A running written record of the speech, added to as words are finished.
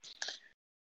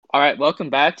All right, welcome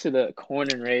back to the Corn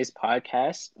and Rays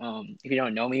podcast. If you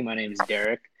don't know me, my name is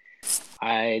Derek.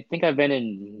 I think I've been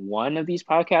in one of these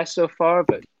podcasts so far,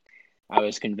 but I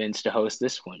was convinced to host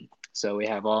this one. So we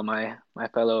have all my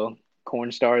fellow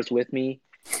corn stars with me.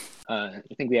 I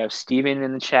think we have Steven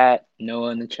in the chat,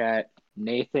 Noah in the chat,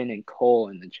 Nathan and Cole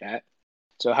in the chat.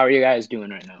 So how are you guys doing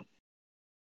right now?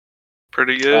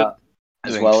 Pretty good.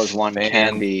 As well as one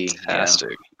can be.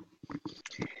 Fantastic.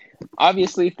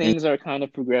 Obviously, things are kind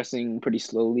of progressing pretty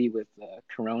slowly with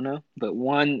Corona, but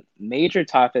one major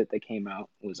topic that came out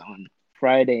was on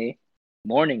Friday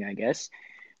morning, I guess,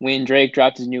 when Drake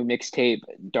dropped his new mixtape,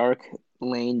 Dark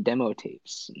Lane Demo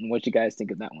Tapes. What you guys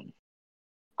think of that one?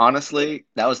 Honestly,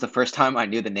 that was the first time I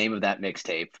knew the name of that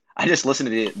mixtape. I just listened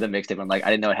to the mixtape. I'm like, I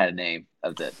didn't know it had a name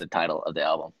of the title of the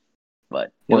album,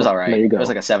 but it was all right. It was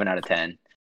like a 7 out of 10.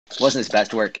 It wasn't his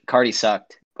best work. Cardi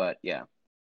sucked, but yeah.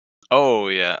 Oh,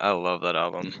 yeah. I love that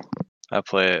album. I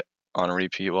play it on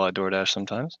repeat while I DoorDash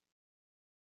sometimes.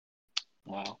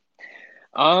 Wow.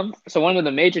 So one of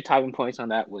the major talking points on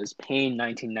that was Pain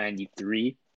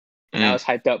 1993. And that was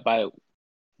hyped up by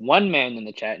one man in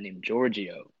the chat named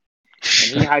Giorgio.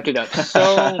 And he hyped it up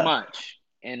so much.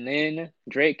 And then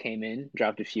Drake came in,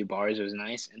 dropped a few bars. It was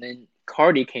nice. And then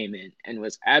Cardi came in and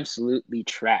was absolutely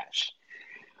trash.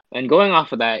 And going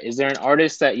off of that, is there an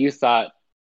artist that you thought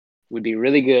would be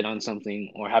really good on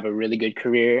something or have a really good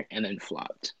career and then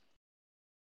flopped?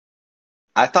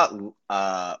 I thought,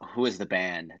 who is the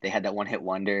band? They had that one hit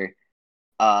wonder.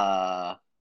 Somebody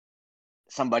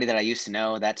that I used to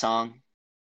know, that song.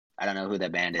 I don't know who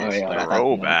that band is. Oh, yeah. But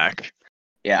Throwback.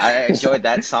 Yeah, I enjoyed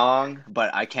that song,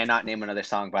 but I cannot name another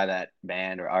song by that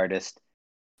band or artist.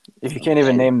 If you can't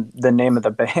even name the name of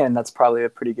the band, that's probably a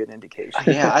pretty good indication.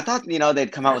 Yeah, I thought,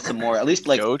 they'd come out with some more, at least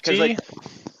like... Goatee?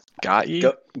 Got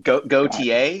you?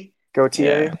 Goatee? Goatee?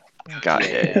 Yeah. Got you.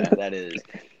 Yeah, that is.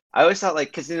 I always thought,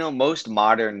 because, most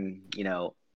modern,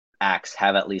 acts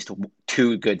have at least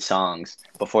 2 good songs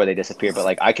before they disappear,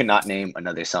 but, I cannot name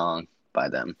another song by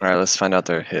them. All right, let's find out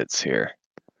their hits here.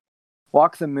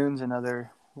 Walk the Moon's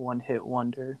another one-hit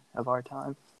wonder of our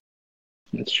time.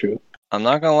 That's true. I'm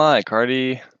not going to lie.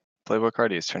 Playboy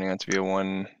Cardi is turning out to be a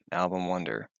one-album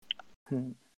wonder.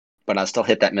 But I'll still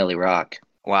hit that Millie Rock.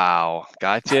 Wow.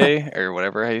 Gautier, or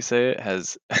whatever how you say it,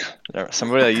 has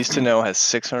somebody I used to know has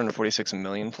 646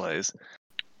 million plays.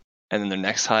 And then their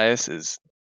next highest is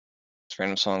this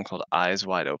random song called Eyes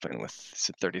Wide Open with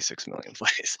 36 million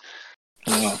plays.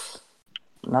 Yeah.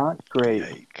 Not great.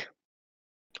 Yike.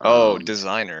 Oh,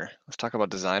 Designer. Let's talk about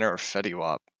Designer or Fetty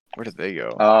Wap. Where did they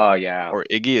go? Oh, yeah. Or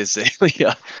Iggy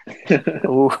Azalea.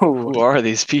 Who are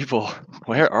these people?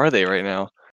 Where are they right now?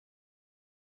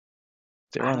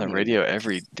 They're on the radio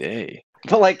every day.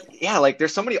 But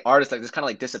there's so many artists that just kind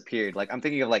of disappeared. I'm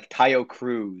thinking of Tayo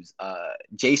Cruz,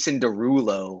 Jason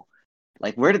Derulo.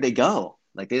 Where did they go?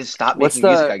 They just stopped making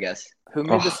music, I guess. Who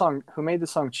made the song? Who made the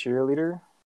song Cheerleader?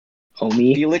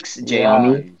 Omi. Felix J.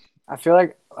 Yeah. I feel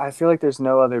like there's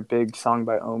no other big song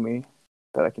by Omi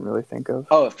that I can really think of.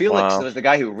 Oh, Felix was the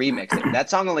guy who remixed it. That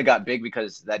song only got big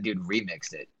because that dude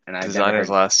remixed it. And Designer's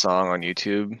last song on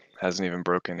YouTube hasn't even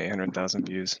broken 800,000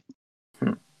 views.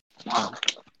 Wow.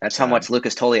 That's how much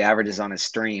Lucas Tully averages on his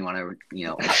stream on a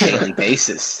daily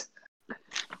basis.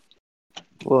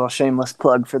 Well, shameless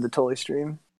plug for the Tully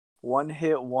stream. One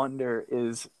hit wonder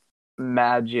is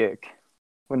Magic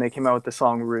when they came out with the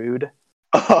song Rude.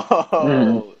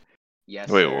 Oh, yes.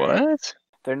 Wait, sir. what?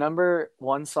 Their number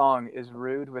 1 song is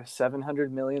Rude with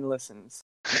 700 million listens.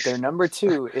 Their number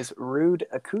 2 is Rude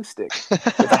Acoustic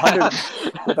with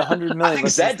 100 million I think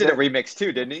listens. Zed did a remix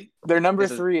too, didn't he? Their number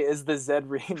 3 is the Zed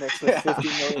remix with 50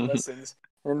 million listens.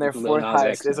 And their 4th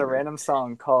highest is a random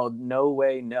song called No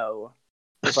Way No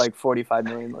with 45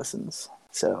 million listens.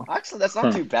 So actually, that's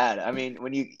not too bad. I mean,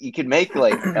 when you could make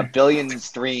a billion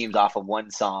streams off of one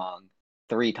song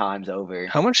 3 times over.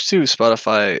 How much does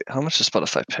Spotify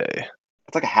pay?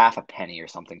 It's like a half a penny or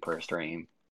something per stream.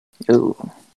 Ooh.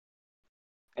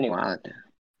 Anyway, What?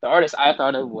 the artist I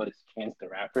thought of was Chance the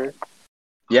Rapper.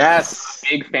 Yes.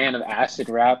 Big fan of acid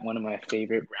rap, one of my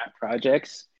favorite rap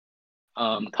projects.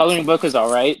 Coloring Book was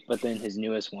alright, but then his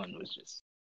newest one was just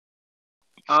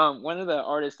one of the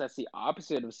artists that's the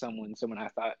opposite of someone I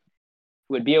thought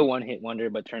would be a one-hit wonder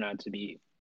but turned out to be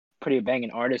pretty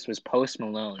banging artist was Post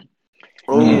Malone.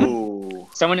 Ooh.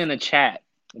 Someone in the chat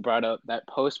brought up that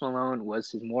Post Malone was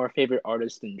his more favorite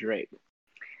artist than Drake.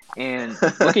 And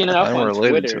looking it up I'm on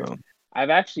related Twitter, to him. I've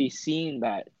actually seen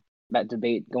that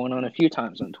debate going on a few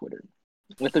times on Twitter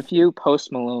with a few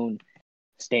Post Malone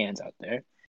stands out there.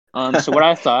 So what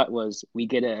I thought was we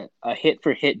get a hit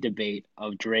for hit debate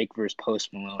of Drake versus Post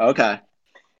Malone. Okay.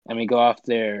 and we go off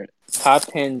their top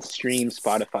 10 stream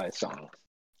Spotify songs.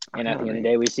 And at the end of the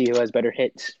day, we see who has better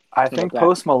hits. I think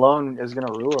Post Malone is going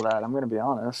to rule that. I'm going to be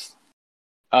honest.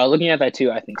 Looking at that too,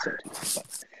 I think so too.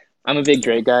 But I'm a big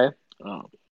Drake guy,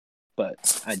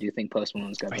 but I do think Post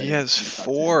Malone's got better. He has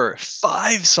 5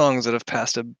 songs that have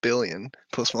passed 1 billion.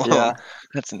 Post Malone. Yeah.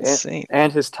 That's insane.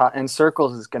 And his and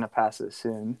Circles is going to pass it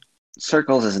soon.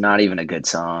 Circles is not even a good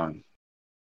song.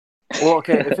 Well,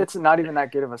 okay, if it's not even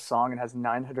that good of a song and has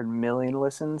 900 million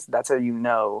listens, that's how you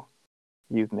know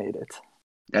you've made it.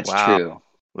 That's true.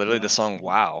 Literally, the song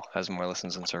 "Wow" has more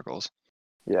listens than Circles.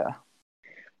 Yeah.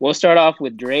 We'll start off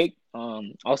with Drake.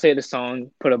 I'll say the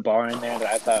song put a bar in there that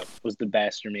I thought was the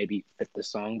best, or maybe fit the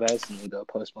song best, and we'll go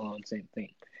Post Malone, same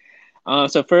thing.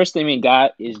 So first thing we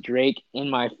got is Drake, "In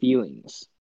My Feelings."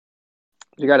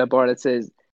 We got a bar that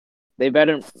says, "They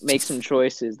better make some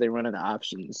choices. They run out of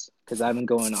options because I've been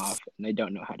going off and they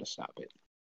don't know how to stop it."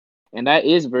 And that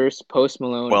is verse Post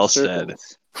Malone. Well said.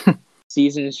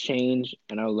 Seasons change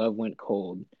and our love went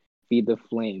cold. Feed the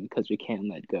flame because we can't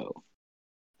let go.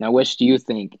 Now, which do you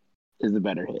think is the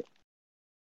better hit?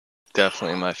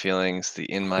 Definitely My Feelings. The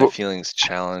In My Feelings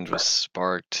challenge was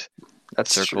sparked.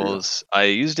 That's Circles. True. I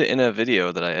used it in a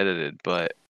video that I edited,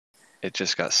 but it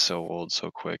just got so old so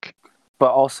quick.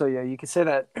 But also, yeah, you could say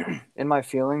that In My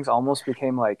Feelings almost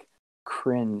became like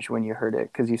cringe when you heard it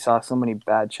because you saw so many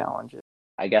bad challenges.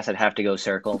 I guess I'd have to go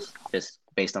Circles, just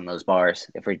based on those bars,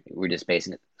 if we're just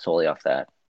basing it solely off that.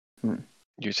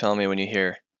 You're telling me when you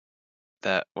hear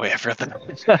that... Wait, I forgot the...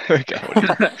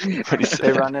 what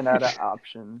They're running out of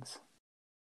options.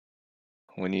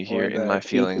 When you hear In My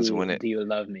Feelings, do you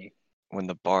love me? When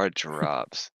the bar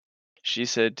drops. She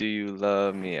said, "Do you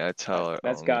love me?" I tell her.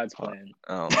 That's God's plan.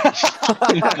 Oh.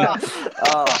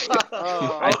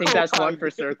 I think that's one for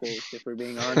Circles, if we're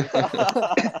being honest.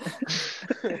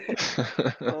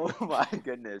 Oh my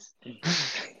goodness.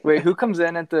 Wait, who comes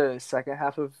in at the second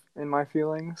half of In My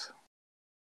Feelings?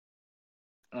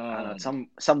 I don't know,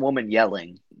 some woman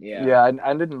yelling. Yeah,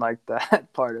 I didn't like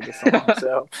that part of the song,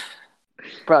 so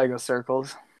probably go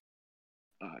Circles.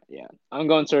 Yeah, I'm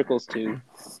going Circles too.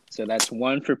 So that's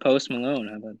one for Post Malone.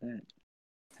 How about that?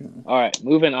 All right,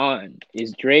 moving on.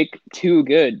 Is Drake Too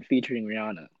Good featuring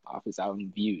Rihanna off his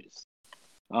album Views?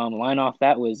 Line off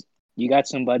that was, "You got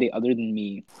somebody other than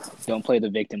me. Don't play the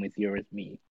victim with you're with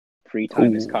me. Free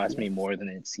time has cost me more than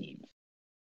it seems."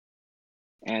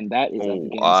 And that is up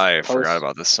against I forgot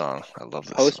about this song. I love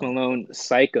this Post song. Malone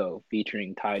Psycho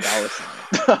featuring Ty Dolla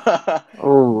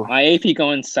 $ign. My AP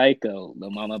going Psycho, Lil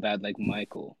Mama Bad Like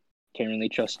Michael. Can't really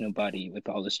trust nobody with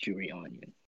all this jewelry on you.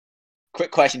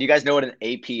 Quick question. Do you guys know what an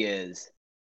AP is?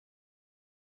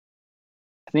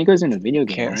 I think it was in a video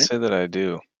game, Can't right? say that I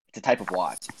do. It's a type of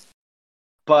watch.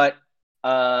 But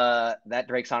that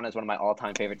Drake song is one of my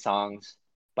all-time favorite songs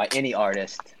by any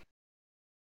artist.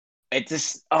 It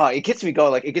just it gets me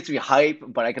going, like it gets me hype,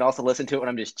 but I can also listen to it when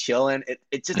I'm just chilling.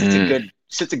 It's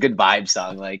such a good vibe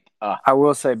song. Like I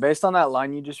will say, based on that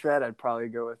line you just read, I'd probably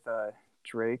go with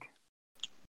Drake.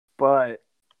 But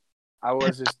I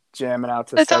was just jamming out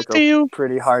to Psycho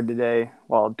pretty hard today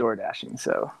while door dashing,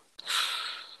 so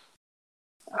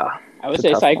I would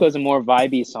say Psycho is a more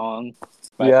vibey song,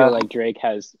 but I feel like Drake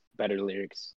has better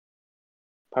lyrics.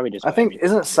 Probably just. I think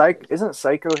isn't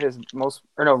Psycho his most,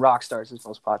 or no, Rockstar is his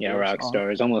most popular. Yeah,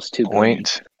 Rockstar is almost 2 billion.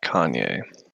 Kanye.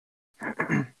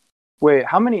 Wait,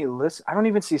 how many lists? I don't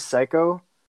even see Psycho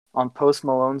on Post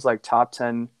Malone's like top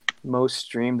 10 most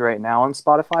streamed right now on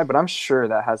Spotify, but I'm sure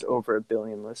that has over 1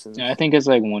 billion listens. Yeah, I think it's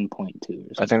like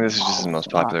 1.2. I think this is just his most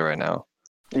popular right now.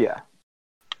 Yeah,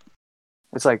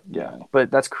 it's like but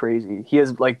that's crazy. He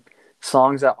has like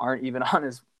songs that aren't even on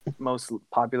his most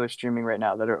popular streaming right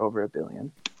now that are over 1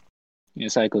 billion. Yeah,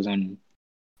 Psycho's on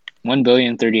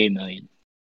 1,038,000,000.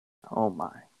 Oh my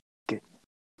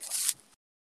goodness!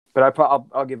 But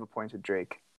I'll give a point to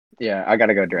Drake. Yeah, I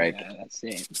gotta go Drake. Yeah, that's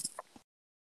it.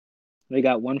 We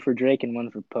got one for Drake and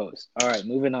one for Post. All right,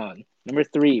 moving on. Number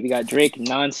 3, we got Drake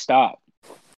Nonstop.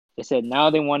 They said,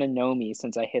 "Now they want to know me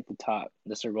since I hit the top.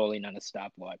 This are rolling on a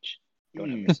stopwatch.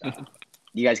 Don't ever stop."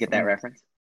 You guys get that reference?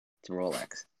 It's a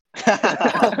Rolex.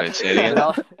 Wait, say it again.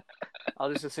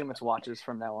 I'll just assume it's watches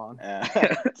from now on.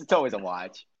 It's always a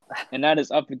watch. And that is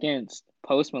up against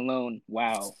Post Malone.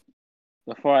 Wow.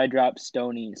 Before I dropped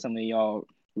Stoney, some of y'all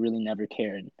really never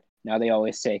cared. Now they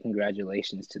always say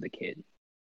congratulations to the kid.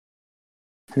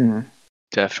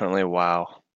 Definitely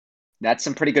wow. That's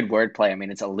some pretty good wordplay. I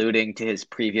mean, it's alluding to his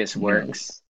previous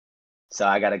works. So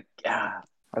I gotta...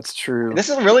 That's true. This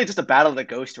is really just a battle of the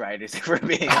ghostwriters, if we're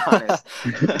being honest.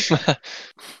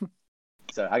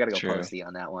 So I gotta go Posty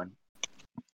on that one.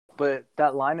 But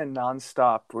that line in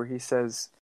Nonstop where he says,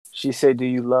 She say, "Do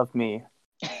you love me?"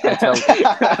 Best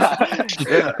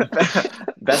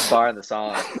bar in the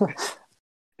song.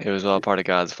 It was all part of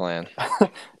God's plan.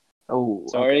 Oh,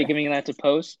 so are you giving that to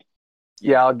Post?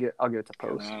 Yeah, I'll give it to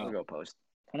Post. Wow. We'll go Post.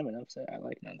 Kind of an upset. I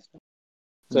like non-stop.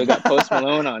 So we got Post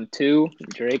Malone on 2,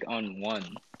 Drake on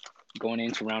 1, going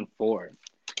into round 4.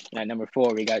 And at number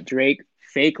 4, we got Drake,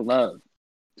 Fake Love.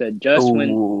 So just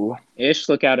when Ish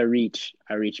look out of reach,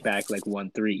 I reach back like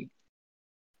 1-3.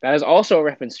 That is also a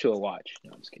reference to a watch.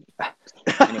 No, I'm just kidding.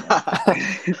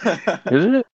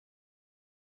 Isn't it?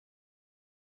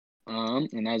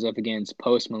 And that's up against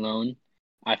Post Malone,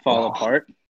 I Fall Apart.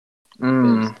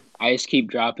 Ice keep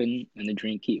dropping and the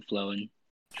drink keep flowing.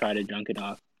 Try to drink it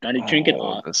off.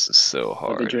 This is so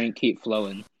hard. But the drink keep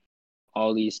flowing.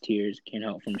 All these tears can't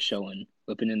help from showing.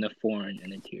 Flipping in the foreign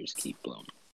and the tears keep blowing.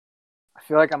 I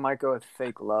feel like I might go with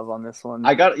Fake Love on this one.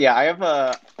 I have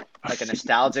a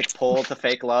nostalgic pull to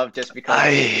Fake Love just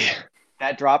because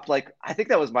that dropped I think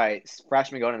that was my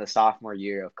freshman going into sophomore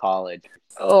year of college.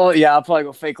 Oh yeah, I'll probably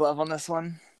go Fake Love on this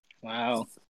one. Wow.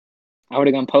 I would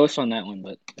have gone Post on that one,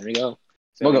 but there we go.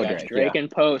 So we'll we go got Drake and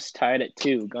Post tied at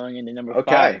 2, going into number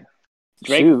 5.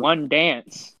 Drake One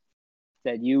Dance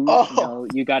said you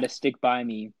got to stick by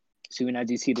me. Soon as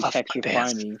you see the text,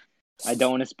 reply me. I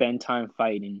don't want to spend time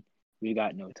fighting. We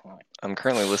got no time. I'm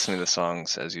currently listening to the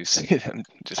songs as you see them.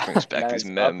 Just brings back these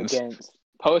memes. Up against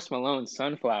Post Malone's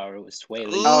Sunflower with Sway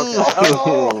Lee.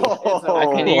 I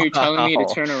can hear you telling me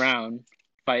to turn around,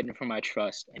 fighting for my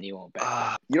trust, and you won't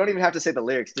back. You don't even have to say the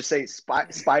lyrics. Just say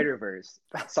Spider-Verse.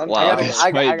 Wow, this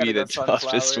might be the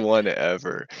toughest one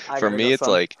ever. For me, it's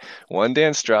like One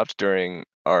Dance dropped during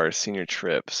our senior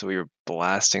trip, so we were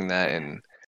blasting that in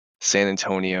San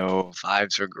Antonio.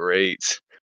 Vibes are great.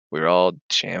 We were all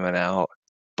jamming out,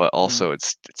 but also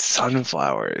it's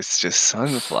Sunflower. It's just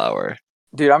Sunflower.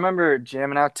 Dude, I remember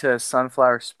jamming out to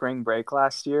Sunflower Spring Break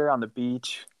last year on the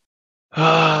beach.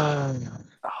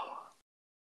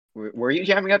 Were you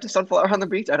jamming out to Sunflower on the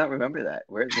beach? I don't remember that.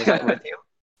 Where was I with you?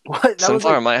 What?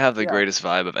 Sunflower might have the greatest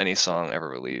vibe of any song ever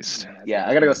released. Yeah,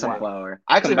 I gotta go Sunflower.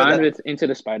 Actually, combined with Into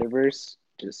the Spider-Verse,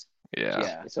 just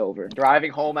yeah, it's over.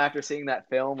 Driving home after seeing that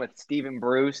film with Stephen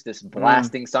Bruce, this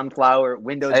blasting Sunflower,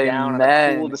 windows down on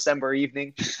a cool December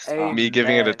evening. Me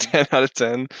giving it a 10 out of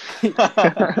 10.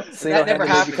 That never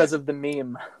happened because of the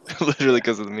meme. Literally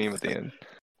because of the meme at the end.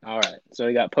 All right, so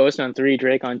we got Post on 3,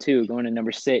 Drake on 2, going to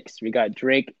number 6. We got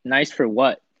Drake, Nice for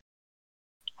What?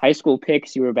 High school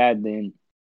pics, you were bad then.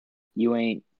 You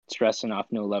ain't stressing off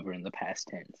no lover in the past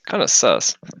tense. Kind of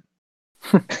sus.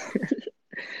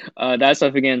 That's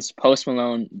up against Post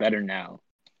Malone, Better Now.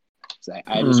 So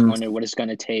I just wonder what it's going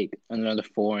to take, another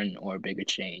foreign or a bigger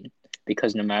chain.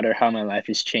 Because no matter how my life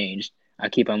has changed, I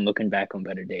keep on looking back on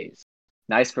better days.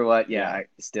 Nice for What? Yeah,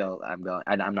 I'm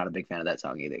not a big fan of that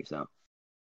song either, so.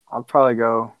 I'll probably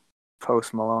go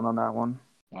Post Malone on that one.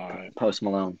 All right. Post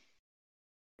Malone.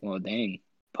 Well, dang.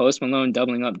 Post Malone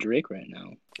doubling up Drake right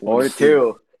now. Or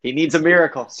 2. He needs a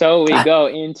miracle. So we go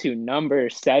into number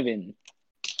 7.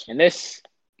 And this,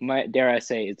 dare I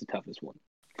say, is the toughest one.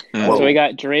 So we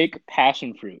got Drake,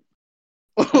 Passion Fruit.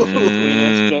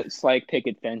 It's just like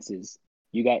picket fences.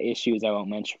 You got issues I won't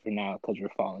mention for now because we're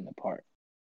falling apart.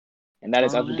 And that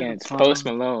is up against Post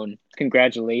Malone.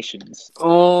 Congratulations.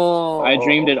 I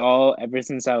dreamed it all ever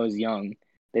since I was young.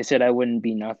 They said I wouldn't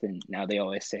be nothing. Now they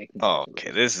always say okay,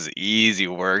 this is easy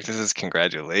work. This is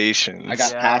congratulations. I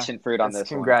got Passion Fruit on this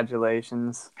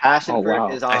congratulations. one. Passion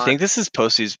Fruit is on. I think this is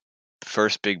Posty's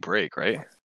first big break, right?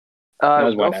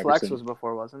 Will Flex was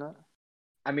before, wasn't it?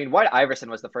 I mean, White Iverson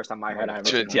was the first time I heard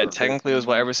Iverson. Yeah, technically it was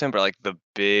White Iverson, but like the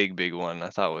big one I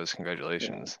thought was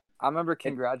Congratulations. Yeah. I remember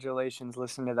Congratulations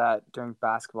listening to that during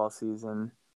basketball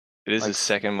season. It is his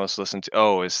second most listened to.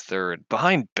 Oh, his third.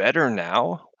 Behind Better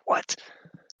Now? What?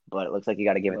 But it looks like you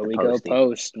got to give it to Post. We go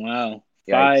Post. Wow.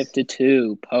 Yikes.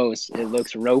 5-2 Post. It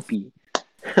looks ropey.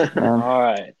 All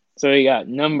right. So we got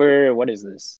number, what is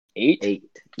this? 8? 8.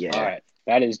 Yeah. All right.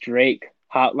 That is Drake,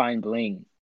 Hotline Bling.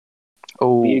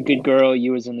 Oh. Be a good girl.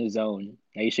 You was in the zone.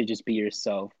 Now you should just be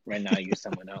yourself. Right now you're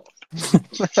someone else.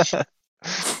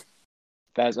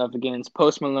 That's up against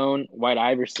Post Malone, White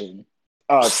Iverson.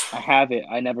 I have it.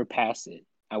 I never pass it.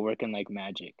 I work in like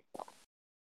magic.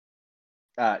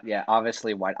 Yeah,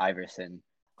 obviously White Iverson.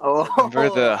 Remember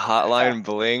the Hotline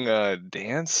Bling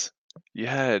dance? You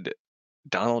had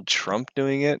Donald Trump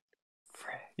doing it.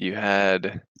 You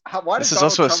had. Why does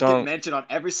Donald Trump get mentioned on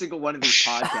every single one of these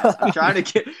podcasts? I'm trying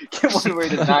to get one where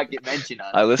he does not get mentioned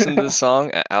on. I listened to the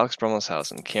song at Alex Brummell's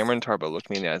house, and Cameron Tarbo looked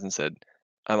me in the eyes and said,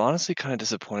 "I'm honestly kind of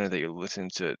disappointed that you're listening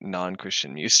to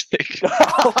non-Christian music."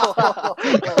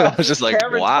 I was just like,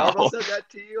 Cameron wow. Tarbo said that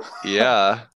to you?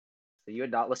 Yeah. So you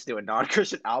would not listen to a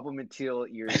non-Christian album until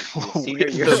your senior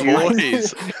With year the of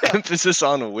boys. Emphasis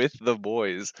on with the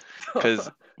boys,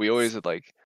 because we always would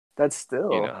like. That's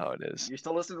still. You know how it is. You're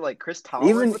still listening to like Chris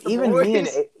Tomlin with the boys?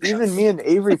 Even me and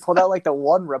Avery pulled out like the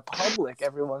One Republic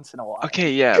every once in a while.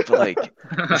 Okay, yeah, but like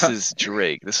this is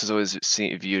Drake. This is always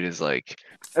viewed as like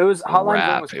it was Hotline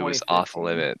rap. Bling was It was off 2015.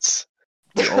 limits.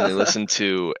 You only listen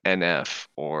to NF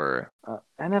or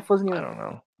NF wasn't even. I don't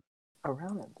know.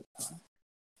 Around at the time.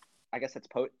 I guess that's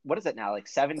what is it now? Like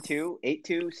 7-2,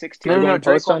 8-2, 6-2? No.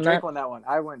 Drake on won that one.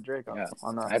 I went Drake on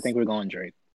that. I think we're going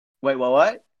Drake. Wait,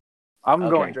 what? I'm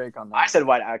going Drake on that. I said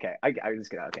what? Okay. I was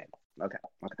just gonna. Okay.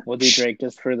 We'll do Drake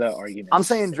just for the argument. I'm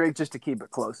saying Drake just to keep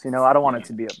it close. You know, I don't want it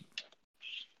to be a.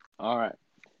 All right.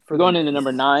 We're going into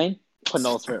number 9,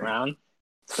 penultimate round.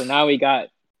 So now we got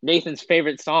Nathan's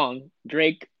favorite song,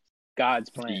 Drake, God's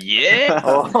Plan. Yeah.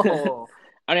 Oh.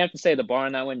 I don't have to say the bar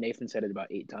on that one. Nathan said it about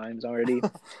 8 times already.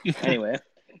 Anyway,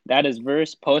 that is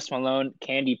verse Post Malone,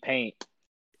 Candy Paint.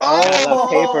 I love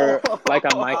paper like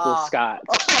a Michael Scott.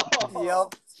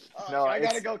 Yep. No, I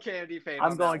gotta go Candy Paint.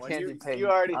 I'm going Candy Paint. You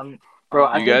already.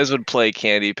 Bro, you guys would play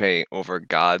Candy Paint over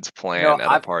God's Plan at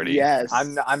a party. Yes.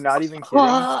 I'm not even kidding.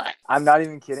 I'm not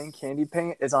even kidding. Candy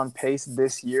Paint is on pace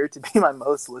this year to be my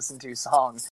most listened to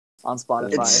song on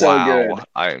Spotify. It's so good.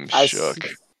 I'm shook.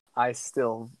 I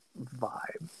still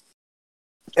vibe.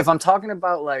 If I'm talking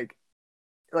about like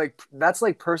that's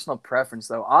like personal preference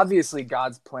though. Obviously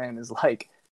God's Plan is like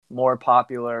more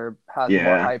popular, has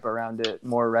more hype around it,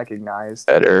 more recognized.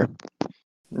 Better.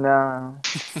 No.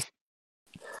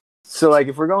 So like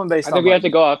if we're going based on I think we have to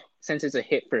go off since it's a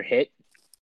hit for hit.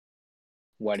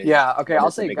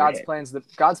 I'll say God's Plan's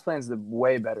the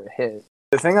way better hit.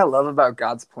 The thing I love about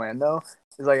God's Plan though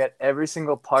is like at every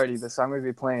single party the song would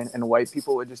be playing and white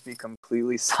people would just be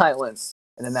completely silent.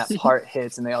 And then that part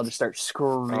hits, and they all just start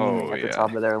screaming at the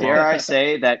top of their lungs. Dare I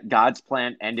say that God's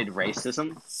Plan ended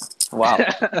racism? Wow.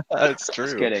 That's true.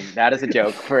 Just kidding. That is a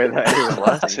joke for everyone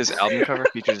watching. His album cover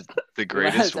features the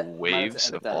greatest waves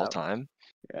of all time.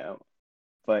 Yeah.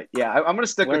 But yeah, I'm going to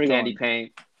stick with Candy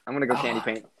Paint. I'm going to go Candy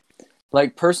Paint.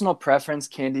 Like, personal preference,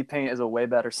 Candy Paint is a way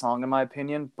better song, in my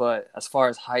opinion. But as far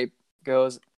as hype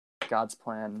goes, God's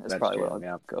Plan is probably what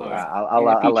I'll go with.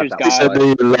 I'll let that You said that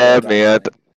you love me.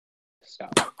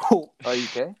 Stop. Are you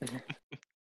okay?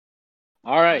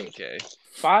 All right. Okay.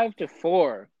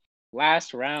 5-4.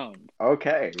 Last round.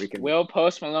 Okay. Will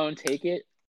Post Malone take it,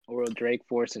 or will Drake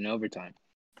force an overtime?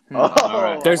 Oh, all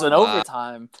right. There's an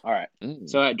overtime. All right.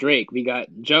 So at Drake, we got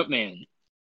Jumpman.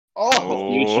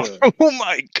 Oh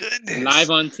my goodness. Live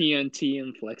on TNT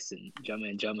and Flexin'.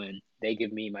 Jumpman. They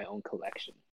give me my own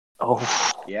collection.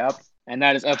 Oh. Yep. And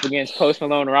that is up against Post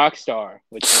Malone Rockstar,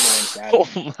 which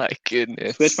oh my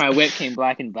goodness. Switch my whip came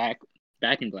back in black.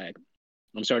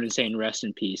 I'm starting saying rest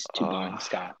in peace to Bon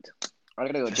Scott. I'm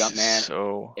gonna go Jumpman.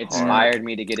 So it inspired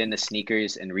me to get into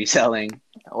sneakers and reselling.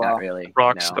 Well, not really.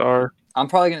 Rockstar. No. I'm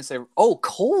probably gonna say,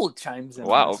 Cole chimes in.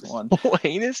 Wow, on this one. Cole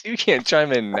Heinous, you can't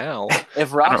chime in now. If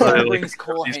Rockstar brings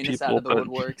Cole Heinous out of the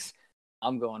woodworks,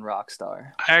 I'm going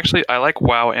Rockstar. I like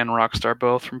WoW and Rockstar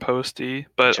both from Posty,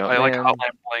 but I like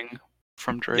Hotline Bling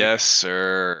from Drake. Yes,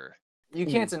 sir. You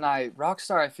can't deny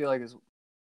Rockstar. I feel like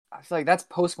that's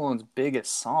Post Malone's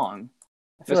biggest song.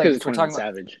 I feel like if we're talking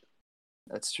Savage.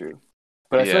 That's true.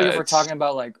 But I feel like if we're talking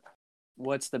about like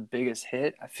what's the biggest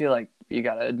hit, I feel like you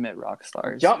gotta admit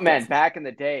Rockstar. Jumpman back in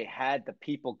the day had the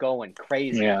people going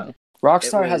crazy. Yeah.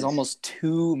 Rockstar has almost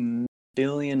 2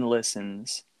 billion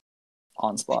listens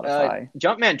on Spotify.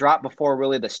 Jumpman dropped before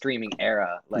really the streaming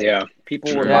era. Like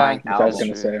people were buying albums. I was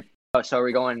gonna say. So are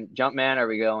we going Jumpman or are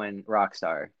we going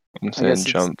Rockstar? I'm saying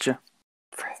Jump.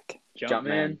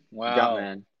 Jumpman. Wow.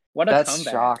 Jumpman. What a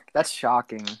comeback. That's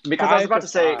shocking. Because I was about to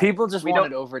say people just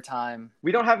wanted overtime.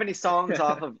 We don't have any songs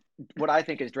off of what I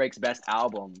think is Drake's best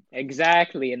album.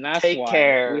 Exactly, and that's Take why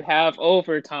Care. We have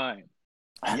overtime.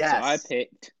 Yes. So I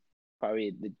picked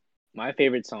probably my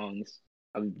favorite songs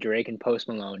of Drake and Post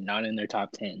Malone, not in their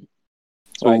top 10.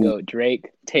 So I go Drake,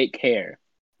 Take Care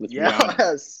with Rihanna.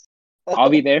 Yes. I'll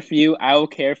be there for you. I will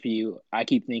care for you. I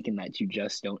keep thinking that you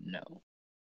just don't know.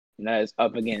 And that is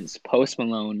up against Post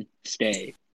Malone,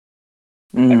 Stay.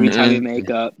 Every time we make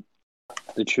up,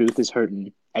 the truth is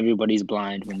hurting. Everybody's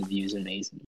blind when the view's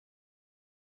amazing.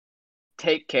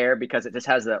 Take Care because it just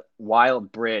has that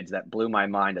wild bridge that blew my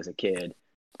mind as a kid.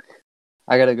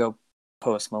 I gotta go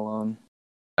Post Malone.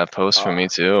 That Post for me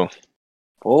too.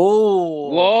 Oh,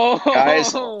 whoa,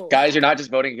 guys! You're not just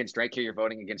voting against Drake here; you're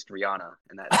voting against Rihanna,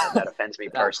 and that offends me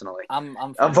personally. I'm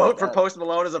a vote for Post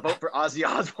Malone is a vote for Ozzy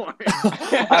Osbourne.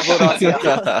 I vote Ozzy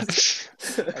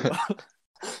Osbourne.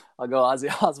 I'll go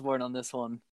Ozzy Osbourne on this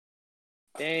one.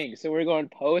 Dang, so we're going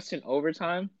Post and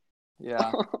overtime?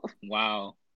 Yeah.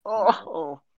 Wow.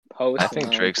 Oh. Post I think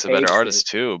Malone Drake's a better takes artist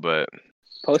it. too, but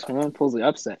Post Malone pulls the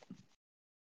upset.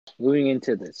 Moving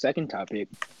into the second topic,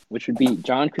 which would be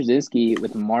John Krasinski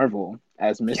with Marvel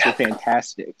as Mr.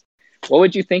 Fantastic. What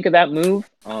would you think of that move?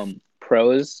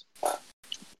 Pros,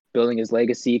 building his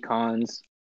legacy. Cons,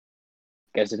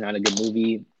 guess it's not a good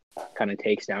movie. Kind of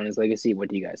takes down his legacy. What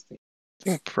do you guys think? I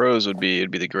think pros it'd be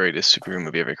the greatest superhero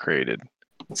movie ever created.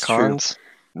 It's Cons,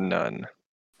 none.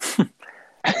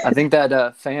 I think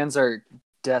that fans are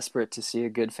desperate to see a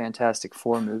good Fantastic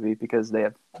Four movie because they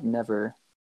have never.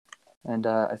 And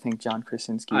I think John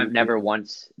Krasinski. I've never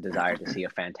once desired to see a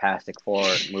Fantastic Four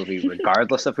movie,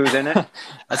 regardless of who's in it.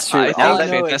 That's true. I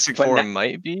think Fantastic Four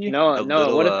might be. No.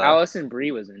 What if Alison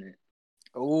Brie was in it?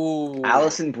 Oh,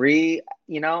 Alison Brie.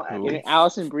 You know,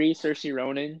 Alison Brie, Saoirse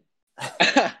Ronan.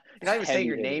 You're not even saying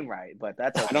your name right, but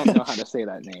that's okay. I don't know how to say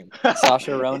that name.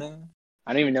 Saoirse Ronan.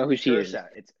 I don't even know who she is.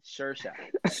 It's Saoirse.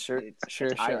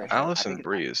 Sure. Alison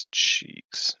Brie is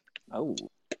cheeks. Oh,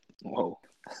 whoa.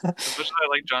 As much as I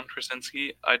like John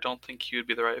Krasinski, I don't think he would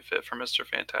be the right fit for Mr.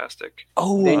 Fantastic.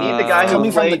 Oh, they need the guy who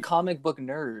coming played from the comic book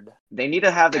nerd. They need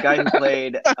to have the guy who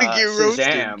played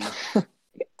Shazam.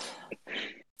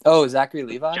 Oh, Zachary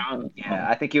Levi. Yeah,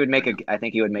 I think he would make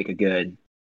a good.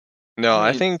 No,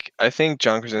 I think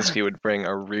John Krasinski would bring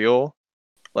a real,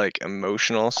 like,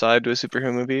 emotional side to a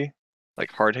superhero movie,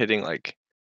 like hard hitting, like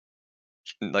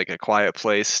A Quiet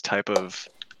Place type of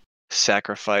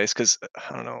sacrifice. Because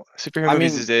I don't know, superhero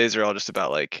movies these days are all just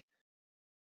about like,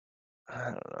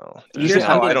 I don't know,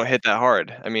 they don't hit that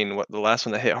hard. I mean, the last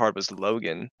one that hit hard was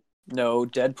Logan. No,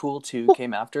 Deadpool 2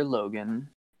 came after Logan.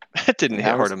 That didn't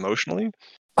hit hard emotionally.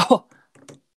 Oh.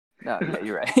 No, yeah,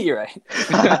 you're right. You're right.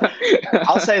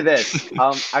 I'll say this.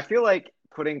 I feel like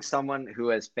putting someone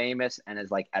who is famous and is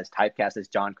like as typecast as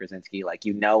John Krasinski, like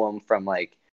you know him from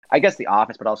like I guess The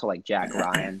Office, but also like Jack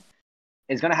Ryan,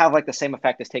 is gonna have like the same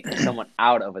effect as taking someone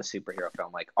out of a superhero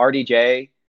film, like RDJ,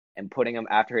 and putting him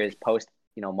after his post,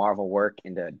 Marvel work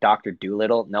into Dr.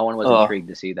 Dolittle. No one was intrigued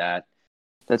to see that.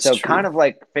 That's so true. kind of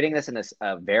like fitting this in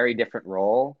a very different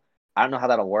role. I don't know how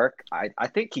that'll work. I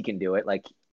think he can do it. Like.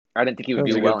 I didn't think he would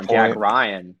do well in Jack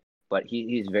Ryan, but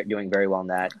he's doing very well in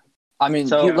that. I mean,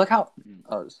 look how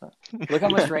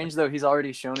much range though he's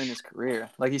already shown in his career.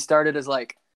 Like he started as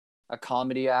like a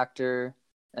comedy actor,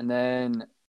 and then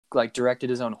like directed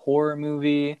his own horror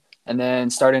movie, and then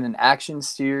started an action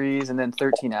series, and then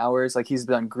 13 Hours. Like he's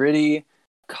done gritty,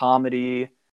 comedy,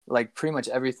 like pretty much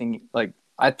everything. Like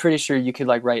I'm pretty sure you could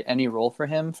like write any role for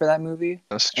him for that movie,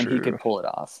 and he could pull it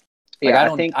off. Like,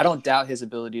 yeah, I don't doubt his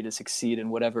ability to succeed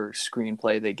in whatever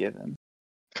screenplay they give him.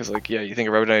 Because, you think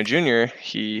of Robert Downey Jr.,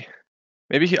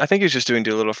 I think he's just doing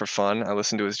Dolittle for fun. I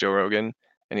listened to his Joe Rogan,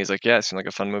 and he's like, yeah, it seemed like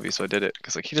a fun movie, so I did it.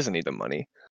 Because, he doesn't need the money.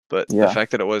 But the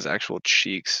fact that it was actual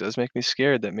cheeks does make me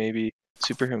scared that maybe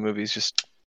superhero movies just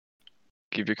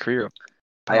give your career a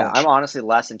punch. I'm honestly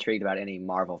less intrigued about any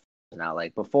Marvel now.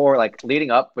 Like before, like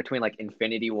leading up between like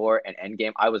Infinity War and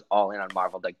Endgame, I was all in on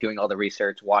Marvel, like doing all the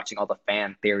research, watching all the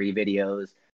fan theory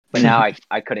videos. But now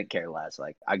I couldn't care less.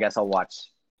 Like I guess I'll watch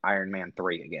Iron Man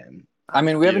 3 again. I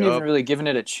mean, we haven't even really given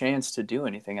it a chance to do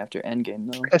anything after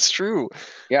Endgame, though. That's true.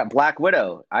 Yeah, Black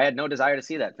Widow. I had no desire to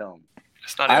see that film.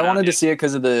 I wanted to see it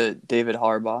because of the David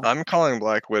Harbaugh. I'm calling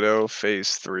Black Widow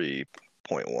Phase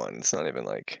 3.1. It's not even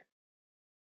like.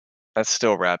 That's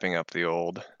still wrapping up the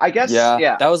old. I guess.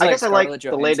 Yeah. That was I guess I like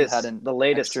the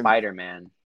latest Spider-Man.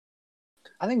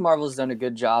 I think Marvel's done a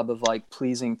good job of like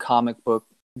pleasing comic book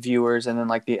viewers and then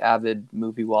like the avid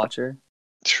movie watcher.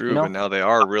 True, but now they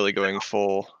are really going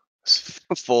full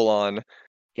on.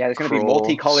 Yeah, there's going to be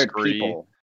multicolored people.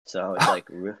 So it's like,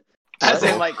 as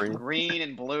in like green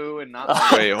and blue and not.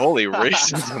 Like... Wait, holy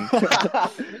racism!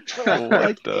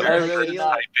 What the? I really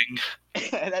not.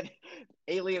 That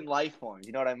alien life forms.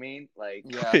 You know what I mean? Like,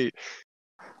 Wait.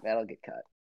 That'll get cut.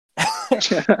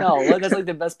 No, that's like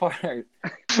the best part.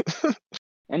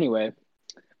 Anyway,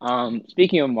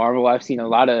 speaking of Marvel, I've seen a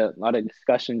lot of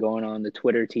discussion going on the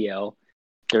Twitter TL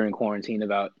during quarantine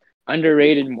about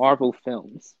underrated Marvel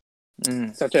films,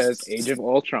 such as Age of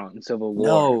Ultron, Civil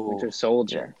War, Winter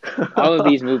Soldier, all of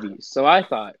these movies. So I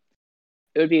thought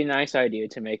it would be a nice idea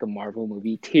to make a Marvel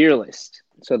movie tier list.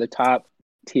 So the top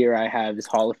tier I have is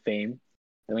Hall of Fame.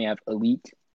 Then we have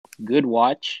Elite, Good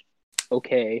Watch,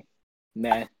 Okay,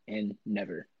 Meh, and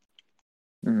Never.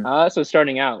 So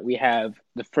starting out, we have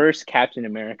the first Captain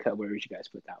America. Where would you guys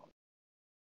put that one?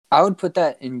 I would put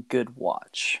that in Good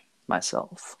Watch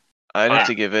myself. I'd have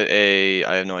to give it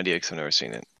I have no idea because I've never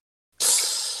seen it.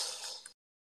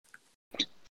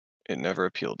 It never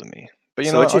appealed to me. But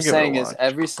so what you're saying is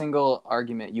every single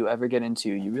argument you ever get into,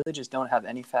 you really just don't have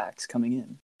any facts coming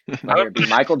in. Whether it be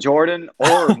Michael Jordan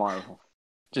or Marvel.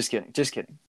 Just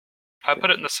kidding. I put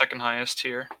it in the second highest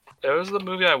tier. It was the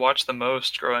movie I watched the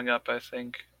most growing up, I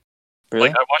think. Really?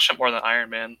 Like, I watched it more than Iron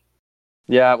Man.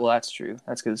 Yeah, well, that's true.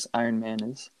 That's because Iron Man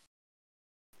is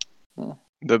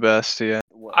the best, yeah.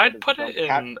 I'd put it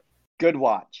in... Good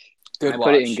watch.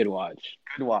 Put it in good watch.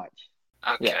 Good watch.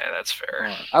 Okay, that's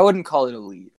fair. I wouldn't call it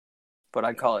elite, but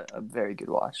I'd call it a very good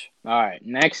watch. All right,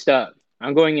 next up.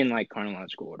 I'm going in, like,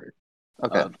 chronological order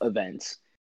of events.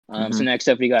 So next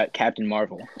up, we got Captain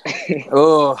Marvel.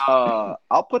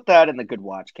 I'll put that in the good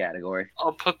watch category.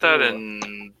 I'll put that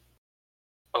in...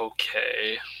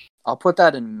 okay. I'll put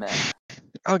that in meh.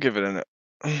 I'll give it an...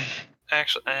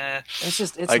 Actually,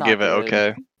 it's I not give it good.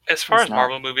 okay. As far as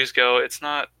Marvel movies go, it's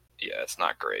not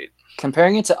great.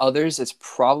 Comparing it to others, it's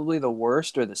probably the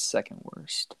worst or the second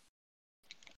worst.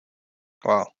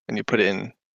 Wow, and you put it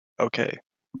in okay.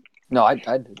 No, I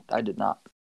did not.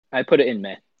 I put it in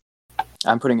meh.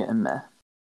 I'm putting it in meh.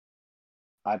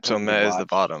 So meh is the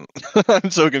bottom.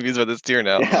 I'm so confused about this tier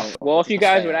now. Yeah. Well, if you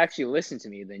guys would actually listen to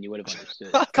me, then you would have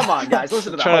understood. Come on, guys,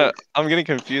 listen to the I'm getting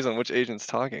confused on which agent's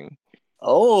talking.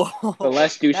 Oh, the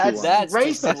less douchey one. That's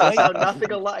racist. That's how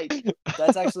nothing alike.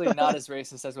 That's actually not as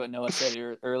racist as what Noah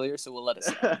said earlier, so we'll let it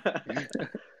slide.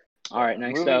 All right,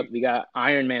 next up, we got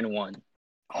Iron Man 1.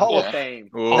 Hall of Fame.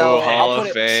 Ooh, Hall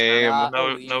of Fame.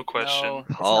 No question.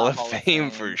 Hall of Fame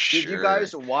for sure. Did you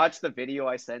guys watch the video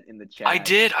I sent in the chat? I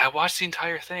did. I watched the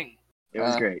entire thing. It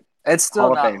was great. It's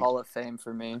still not Hall of Fame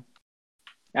for me.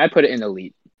 I put it in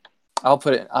elite. I'll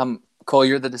put it. Cole,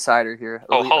 you're the decider here.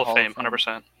 Elite Hall of Fame,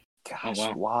 100%. Gosh,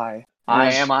 why?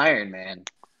 I am Iron Man.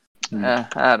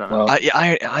 I don't know.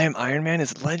 I am Iron Man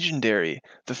is legendary.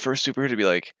 The first superhero to be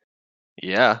like,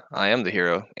 yeah, I am the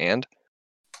hero, and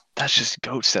that's just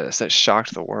GOAT status. That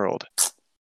shocked the world.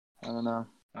 I don't know.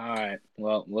 All right.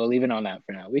 Well, we'll leave it on that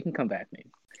for now. We can come back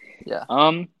maybe. Yeah.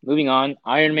 Moving on.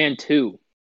 Iron Man 2.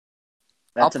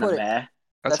 That's an meh.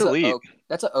 That's elite.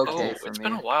 That's an okay for me. It's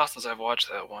been a while since I've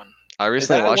watched that one. I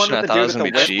recently watched it and I thought it was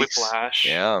going to be Cheeks. Whiplash.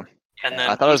 Yeah. And then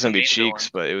I thought it was going to be Cheeks,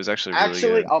 but it was actually really good.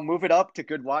 Actually, I'll move it up to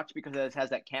good watch because it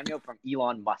has that cameo from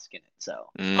Elon Musk in it. So.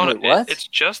 Wait, what? It's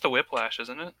just the Whiplash,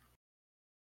 isn't it?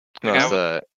 No, it's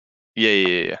the...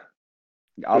 Yeah.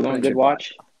 I'll go good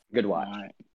watch. Good watch. All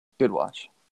right. Good watch.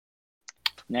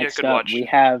 Next up, we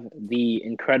have the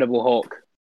Incredible Hulk.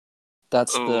 That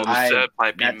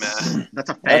might be meh.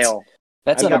 That's a fail.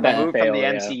 That's a bad fail from the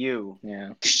MCU. Yeah.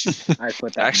 I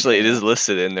put that. Actually, it is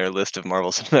listed in their list of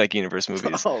Marvel Cinematic Universe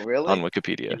movies. Oh, really? On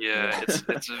Wikipedia. Yeah, it's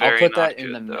very. I'll put that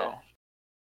in the meh.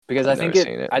 Because I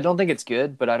don't think it's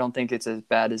good, but I don't think it's as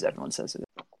bad as everyone says it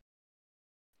is.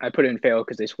 I put it in fail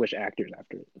because they switched actors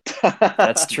after it.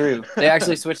 That's true. They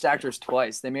actually switched actors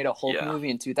twice. They made a Hulk movie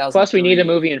in 2000. Plus, we need a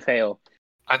movie in fail.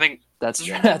 I think that's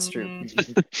true. That's true.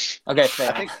 Okay, fail.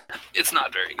 I think it's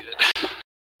not very good.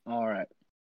 All right.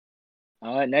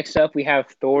 Next up, we have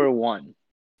Thor 1.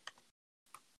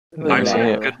 I'd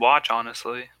say a good watch,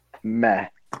 honestly. Meh.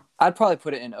 I'd probably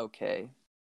put it in okay.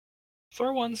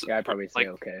 Thor 1's... Yeah, I'd probably say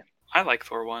okay. I like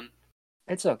Thor 1.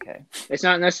 It's okay. It's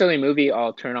not necessarily a movie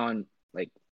I'll turn on, like,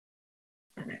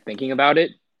 thinking about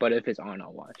it, but if it's on,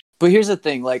 I'll watch. But here's the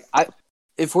thing, like,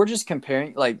 if we're just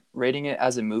comparing, like, rating it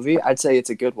as a movie, I'd say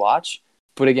it's a good watch.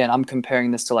 But again, I'm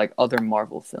comparing this to, like, other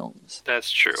Marvel films. That's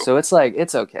true. So it's like,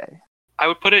 it's okay. I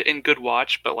would put it in good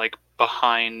watch, but, like,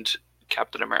 behind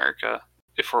Captain America,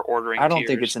 if we're ordering I don't tiers.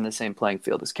 think it's in the same playing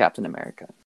field as Captain America,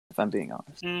 if I'm being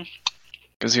honest.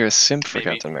 Because you're a simp for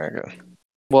Captain America.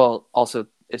 Well, also,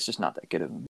 it's just not that good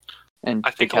of him. And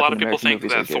I think a lot of people think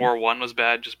that Thor 1 was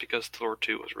bad just because Thor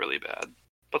 2 was really bad.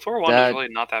 But Thor 1 is really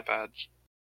not that bad.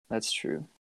 That's true.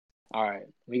 All right.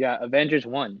 We got Avengers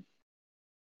 1.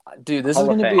 Dude, this is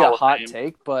going to be a hot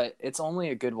take, but it's only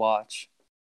a good watch.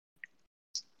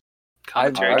 I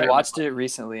watched it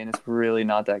recently, and it's really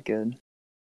not that good.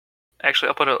 Actually,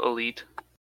 I'll put it elite.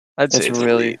 I'd say it's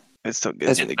really elite. It still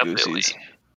gives me the goosies.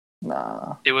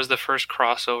 Nah. It was the first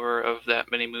crossover of that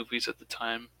many movies at the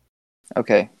time.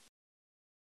 Okay.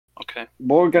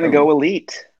 We're going to go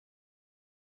elite.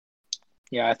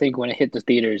 Yeah, I think when it hit the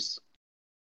theaters...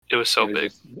 It was so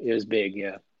big. It was big,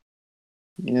 yeah.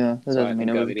 Yeah, that doesn't mean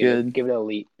it was good. Give it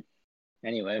elite.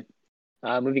 Anyway,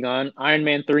 moving on. Iron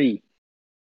Man 3.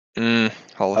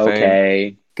 Hall of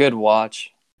Fame. Good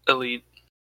watch. Elite.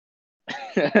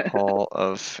 Hall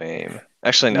of Fame.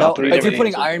 Actually, no. If you're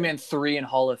putting Iron Man 3 in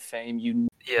Hall of Fame, you need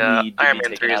to Iron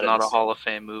Man 3 is not a Hall of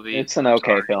Fame movie. It's an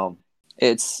okay film.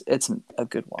 It's a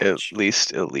good watch. At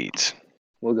least elite.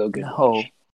 We'll go good watch.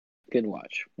 Good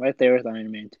watch. Right there with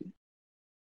Iron Man 2.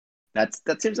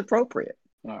 That seems appropriate.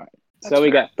 All right. So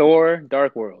we got Thor: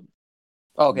 Dark World.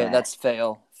 Okay, that's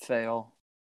fail.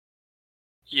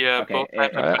 Yeah, okay. both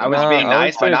times I was being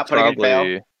nice by not putting in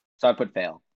fail, so I put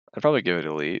fail. I'd probably give it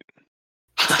elite.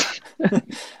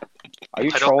 Are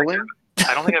you trolling?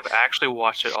 I don't think I've actually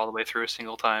watched it all the way through a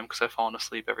single time because I've fallen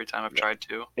asleep every time I've tried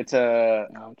to. It's a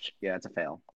it's a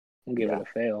fail. We'll give it a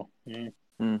fail.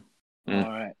 All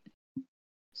right.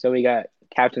 So we got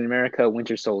Captain America: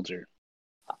 Winter Soldier.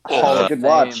 Good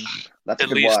watch. That's a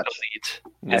good watch. Elite.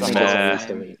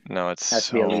 No, it's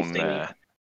so meh.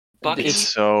 It's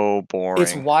so boring.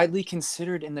 It's widely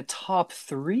considered in the top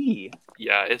 3.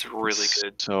 Yeah, it's really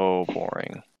good. So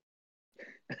boring.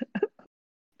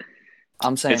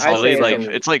 I'm saying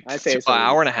it's like an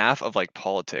hour and a half of like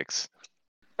politics.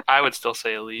 I would still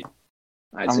say elite.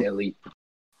 I'd say elite.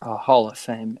 Oh, Hall of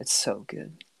Fame. It's so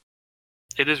good.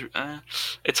 It is.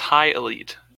 It's high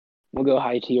elite. We'll go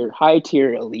high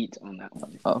tier elite on that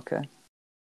one. Okay.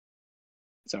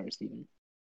 Sorry, Steven.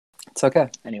 It's okay.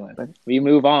 Anyway, we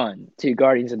move on to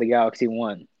Guardians of the Galaxy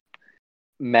 1.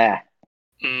 Meh.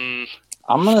 I'm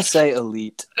gonna say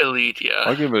elite. Elite, yeah.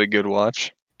 I'll give it a good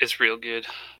watch. It's real good.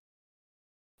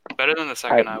 Better than the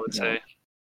second, I would say.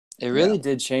 It really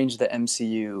did change the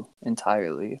MCU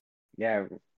entirely. Yeah.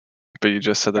 But you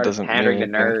just said that doesn't mean pandering to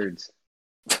nerds.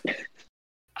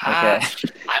 Okay.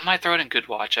 I might throw it in good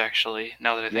watch, actually,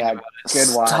 now that I think about it.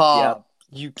 Good watch. Stop.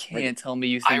 Yeah. You can't tell me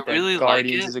you think that really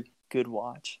Guardians like is a good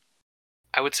watch.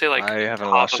 I would say I haven't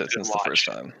watched it since the first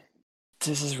time.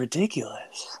 This is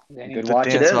ridiculous. Good watch.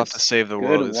 The dance off to save the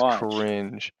world is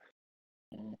cringe.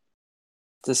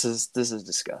 This is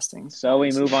disgusting. So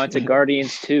we move on to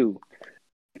Guardians 2.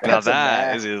 Now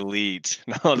that is elite.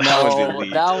 That was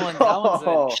elite. That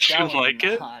one's you like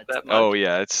it? Oh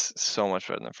yeah, it's so much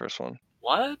better than the first one.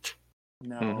 What?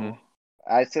 No. Mm-hmm.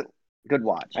 I said good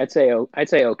watch. I'd say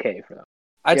okay for that.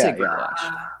 I'd say good watch.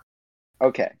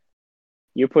 Okay.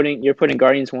 You're putting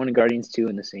Guardians 1 and Guardians 2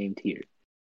 in the same tier.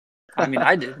 I mean,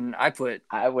 I didn't. I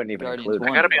wouldn't even Guardians include.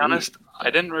 I gotta be honest. I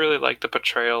didn't really like the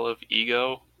portrayal of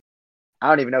Ego. I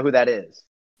don't even know who that is.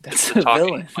 That's the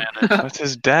villain. That's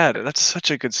his dad. That's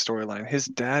such a good storyline. His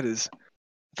dad is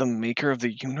the maker of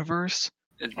the universe.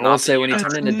 I will say when he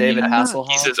turned into David Hasselhoff,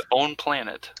 he's his own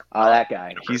planet. Oh, that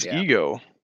guy. He's Ego.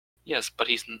 Yes, but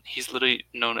he's literally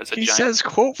known as a he giant. He says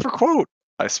quote for quote,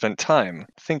 "I spent time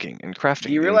thinking and crafting."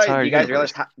 Do you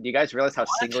guys realize how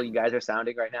single you guys are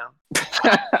sounding right now?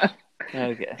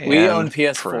 Okay. And we own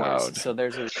PS4s, so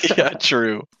there's a yeah,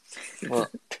 true. Well,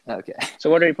 okay. So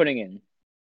what are you putting in?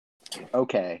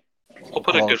 Okay. We'll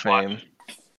put a good watch.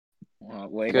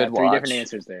 Wait, got 3 different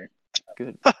answers there.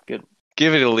 Good.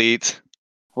 Give it elite.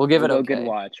 We'll give it a good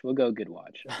watch. We'll go good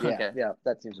watch. Yeah,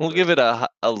 that seems. We'll give it a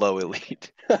low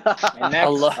elite. And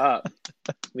next up,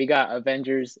 we got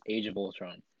Avengers: Age of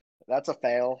Ultron. That's a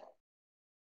fail.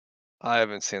 I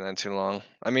haven't seen that in too long.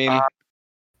 I mean,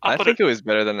 I think it was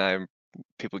better than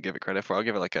people give it credit for. I'll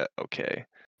give it like a okay.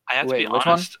 I have to be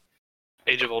honest.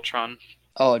 Age of Ultron.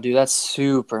 Oh, dude, that's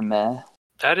super meh.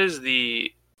 That is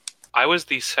I was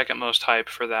the second most hyped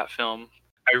for that film.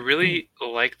 I really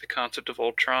like the concept of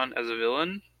Ultron as a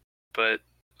villain, but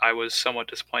I was somewhat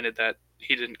disappointed that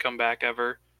he didn't come back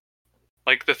ever.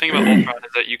 Like, the thing about Ultron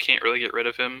is that you can't really get rid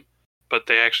of him, but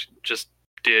they actually just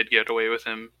did get away with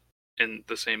him in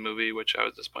the same movie, which I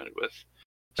was disappointed with.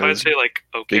 So I'd say, like,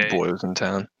 okay. Big boy was in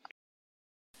town.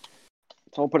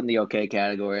 So we'll put it in the okay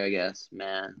category, I guess.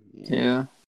 Man. Yeah.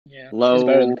 Low. It's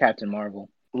better than Captain Marvel.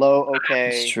 Low, okay.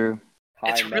 It's true.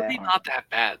 It's really not that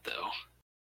bad, though.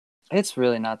 It's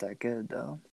really not that good,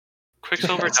 though.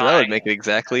 Quicksilver so that would make it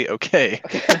exactly okay.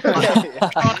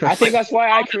 I think that's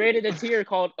why I created a tier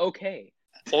called okay.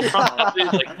 Ultron's probably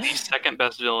like the second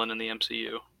best villain in the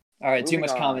MCU. All right, too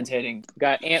much commentating.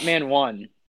 Got Ant-Man 1.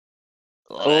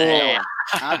 Oh,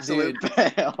 absolute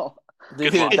fail.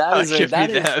 Dude, that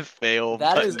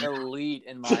is button. elite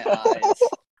in my eyes.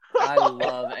 I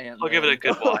love Ant-Man. I'll give it a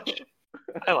good watch.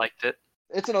 I liked it.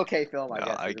 It's an okay film, I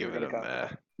guess. I give it a meh.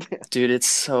 Dude, it's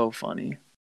so funny.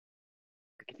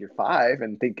 If you're 5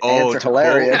 and think ants are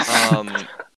hilarious.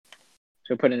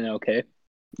 So put in an okay.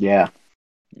 Yeah.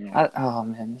 Oh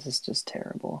man, this is just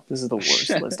terrible. This is the worst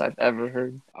list I've ever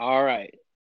heard. All right.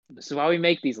 This is why we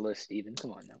make these lists, Steven.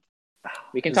 Come on now.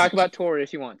 We can talk about Tori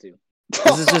if you want to.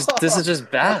 This is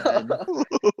just bad.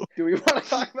 Do we want to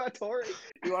talk about Tori?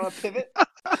 Do you want to pivot?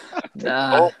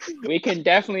 Nah. We can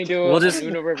definitely do a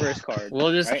Uno reverse card.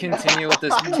 We'll just continue with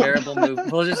this terrible movie.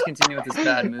 We'll just continue with this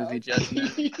bad movie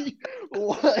judgment.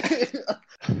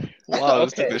 Wow,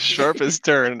 this took the sharpest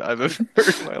turn I've ever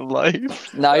heard in my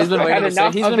life. No, he's been I've had waiting to say.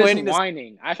 enough He's of been this waiting to.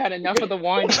 whining. I've had enough of the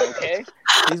whining. Okay.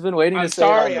 He's been waiting I'm to say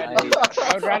sorry. it all night.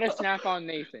 I would rather snap on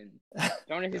Nathan. Do you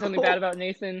want to say something bad about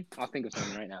Nathan? I'll think of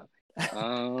something right now.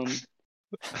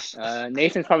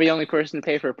 Nathan's probably the only person to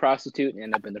pay for a prostitute and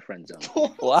end up in the friend zone.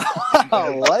 Wow,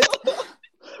 what?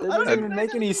 That doesn't even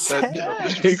make any sense.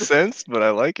 That makes sense, but I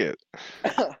like it.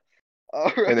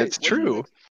 All right. And it's true.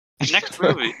 Next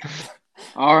movie.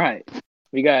 All right,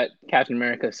 we got Captain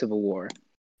America: Civil War.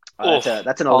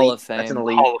 That's an Hall elite. of Fame. That's an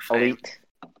elite. Hall of Fame. Elite.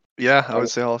 Yeah, I would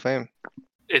say Hall of Fame.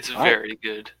 It's All right. very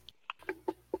good.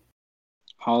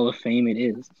 Hall of Fame it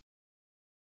is.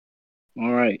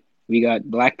 All right, we got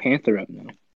Black Panther up now.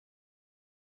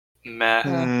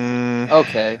 Meh.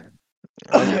 Okay.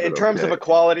 In terms of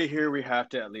equality here, we have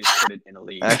to at least put it in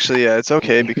elite. Actually, yeah, it's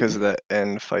okay because of that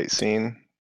end fight scene.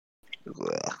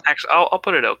 Ugh. Actually, I'll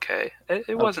put it okay.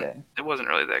 It wasn't. Okay. It wasn't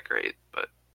really that great, but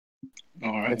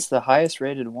All right, It's the highest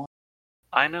rated one.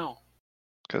 I know.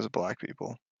 Because of black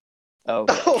people. Oh.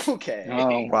 Okay.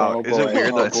 Oh, Wow, oh, is it boy.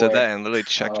 weird that I said boy. that and literally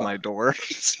checked Oh. my door?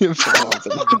 See if someone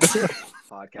opened the door.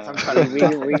 Podcast. I'm trying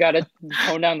to we gotta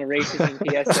tone down the racism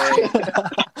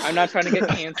PSA. I'm not trying to get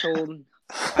canceled.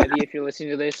 Ivy, if you're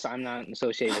listening to this, I'm not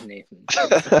associated with Nathan.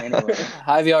 Anyway,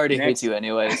 Ivy already Next. hates you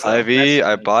anyway. So. Ivy, I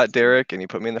That's- bought Derek and he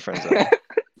put me in the friend zone.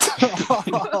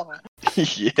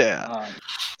 Yeah.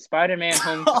 Spider-Man: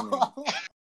 Homecoming.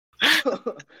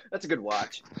 That's a good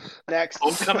watch. Next.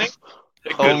 Homecoming. A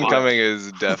good Homecoming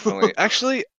is definitely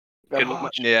actually. Good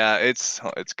watch. Yeah, it's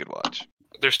a good watch.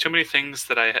 There's too many things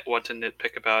that I want to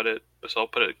nitpick about it, so I'll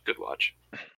put it good watch.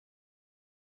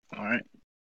 All right.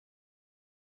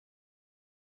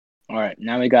 All right.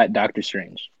 Now we got Doctor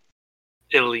Strange.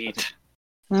 Elite.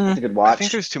 That's a good I watch.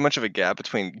 think there's too much of a gap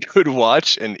between good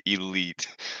watch and elite.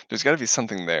 There's got to be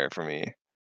something there for me.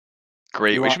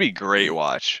 Great. You We want- should be great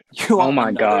watch. You Oh want my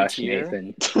another gosh, tier?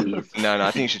 Nathan. Please. No,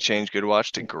 I think you should change good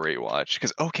watch to great watch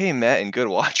because okay, Matt and good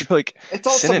watch are like It's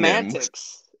all synonyms.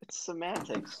 semantics. It's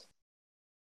semantics.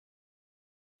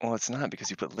 Well, it's not because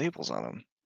you put labels on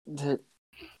them.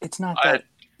 It's not that.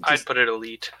 I'd put it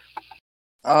elite.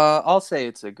 I'll say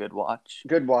it's a good watch.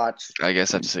 Good watch. I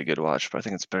guess I have to say good watch, but I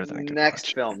think it's better than a good Next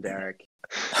watch. film, Derek.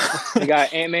 We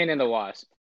got Ant-Man and the Wasp.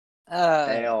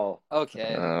 Fail.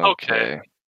 Okay. Okay.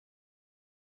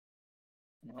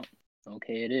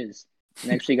 Okay, it is.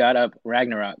 Next, we got up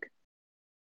Ragnarok.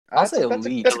 I'll say That's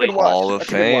elite. a good watch. Hall of That's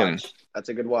a good Fame. watch. That's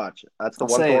a good watch. That's the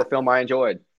I'll one say- Thor film I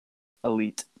enjoyed.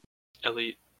 Elite.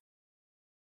 Elite.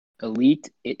 Elite,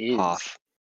 it is. Hoff.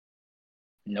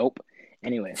 Nope.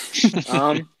 Anyway,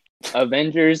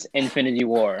 Avengers: Infinity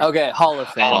War. Okay, Hall of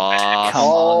Fame. Hoff. Come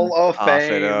Hall on. of Off it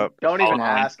Fame. up. Don't even Come on.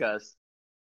 ask us.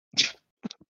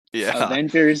 Yeah.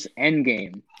 Avengers: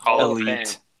 Endgame. Hall of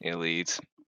Elite. Fame. Elite.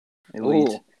 Elite.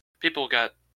 Ooh, People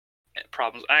got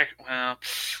problems. Hall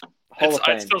of I'd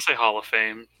Fame. still say Hall of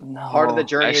Fame. No. Part of the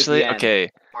journey Actually, is the end. okay.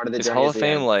 Part of the Is journey Hall is of the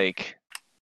Fame end. like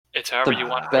It's however the you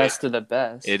want. best of the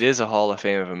best. it is a Hall of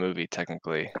Fame of a movie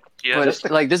technically? Yeah. But Just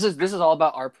the- like this is all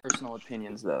about our personal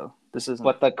opinions though. This isn't.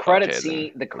 But the credit Okay, scene,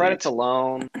 then. the credits Elite.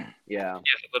 alone, yeah. Yeah,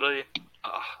 literally.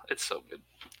 It's so good.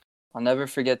 I'll never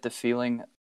forget the feeling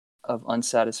of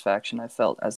unsatisfaction I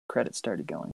felt as the credits started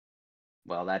going.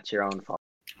 Well, that's your own fault.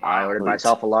 I ordered Elite.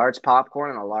 myself a large popcorn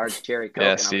and a large cherry coke. Yeah, and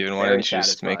I was Steven, why very don't you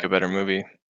just make a satisfied. better movie?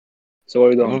 so where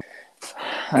are we going?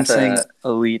 I'm That's saying a-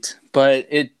 elite, but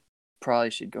it probably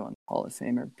should go in the Hall of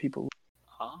Fame or people.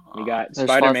 We got There's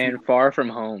Spider-Man: Far From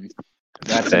Home.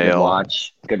 That's a good Fail.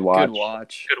 watch. Good watch. Good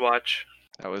watch. Good watch.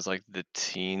 That was like the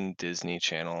teen Disney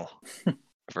Channel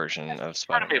version of Part of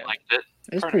Spider-Man. me liked it.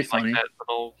 It's Part pretty of me funny. liked that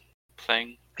little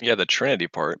thing. Yeah, the Trinity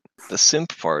part, the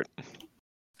simp part.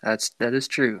 That is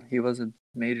true. He was a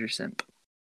major simp.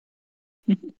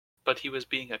 But he was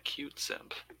being a cute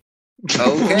simp.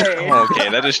 Okay. Okay,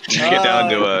 that just took it down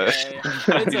to a. Okay. You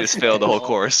It's just okay, failed the whole Cole.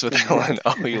 course with that one.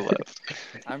 Oh, you left.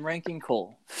 I'm ranking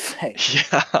Cole. Hey.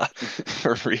 Yeah,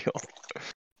 for real.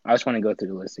 I just want to go through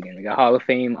the list again. We got Hall of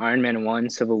Fame, Iron Man 1,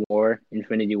 Civil War,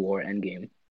 Infinity War, Endgame.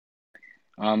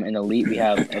 In Elite, we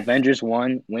have Avengers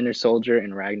 1, Winter Soldier,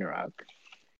 and Ragnarok.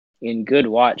 In Good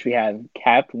Watch, we have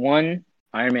Cap 1,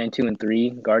 Iron Man 2 and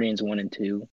 3, Guardians 1 and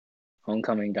 2,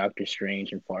 Homecoming, Doctor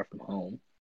Strange, and Far From Home.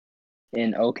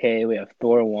 In OK, we have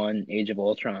Thor 1, Age of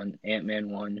Ultron, Ant-Man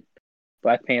 1,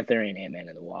 Black Panther, and Ant-Man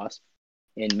and the Wasp.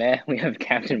 In Meh, we have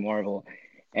Captain Marvel.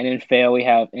 And in Fail, we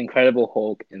have Incredible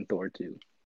Hulk and Thor 2.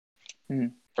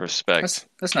 Respect.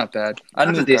 That's not bad. I'd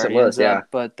That's a move decent Guardians list, yeah. up,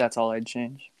 but that's all I'd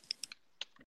change.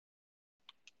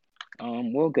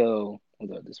 We'll go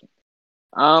this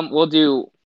one. We'll do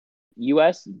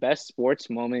U.S. best sports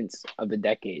moments of the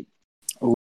decade.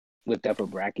 Ooh. flipped up a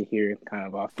bracket here, kind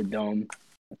of off the dome.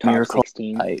 Top Miracle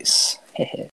 16. Ice.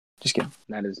 Just kidding.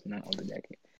 That is not on the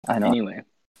decade. I know. Anyway,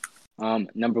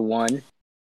 number 1,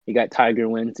 you got Tiger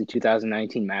wins the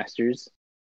 2019 Masters.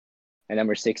 At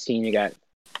number 16, you got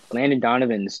Landon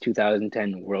Donovan's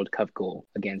 2010 World Cup goal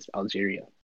against Algeria.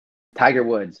 Tiger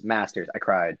Woods, Masters. I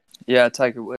cried. Yeah,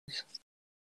 Tiger Woods.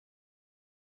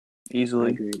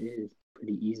 Easily. Tiger is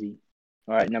pretty easy.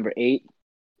 All right, number 8,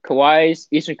 Kawhi's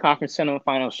Eastern Conference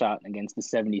semifinal shot against the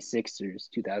 76ers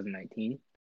 2019.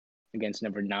 Against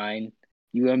number 9,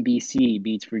 UMBC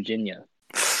beats Virginia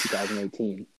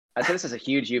 2018. I say this as a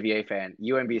huge UVA fan.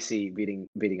 UMBC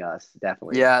beating us,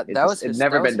 definitely. Yeah, it's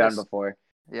never been done before.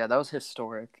 Yeah, that was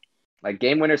historic. Like,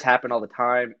 game winners happen all the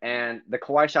time, and the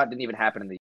Kawhi shot didn't even happen in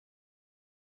the.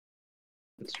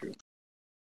 That's true.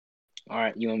 All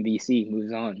right, UMBC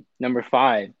moves on. Number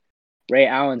 5, Ray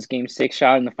Allen's Game 6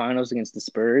 shot in the finals against the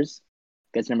Spurs.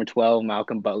 Gets number 12,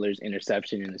 Malcolm Butler's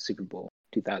interception in the Super Bowl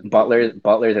 2000.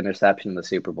 Butler's interception in the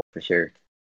Super Bowl, for sure.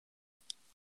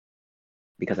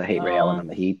 Because I hate Ray Allen on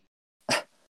the Heat.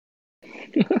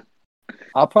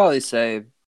 I'll probably say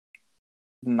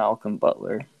Malcolm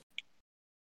Butler.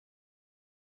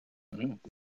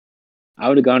 I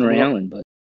would have gone Ray Allen, but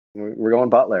we're going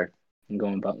Butler. I'm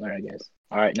going Butler, I guess.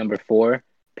 All right, number 4,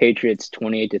 Patriots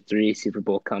 28-3 Super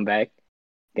Bowl comeback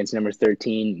against number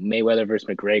 13, Mayweather versus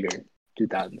McGregor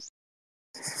 2000.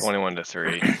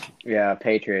 21-3. Yeah,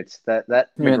 Patriots. That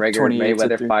McGregor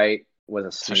Mayweather fight was a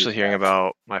especially hearing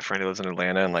about my friend who lives in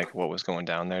Atlanta and like what was going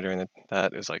down there during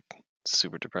that is like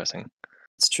super depressing.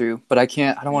 It's true, but I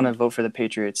don't want to vote for the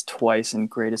Patriots twice in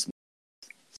greatest.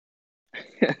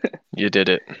 You did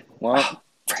it. Well,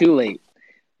 too late.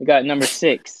 We got number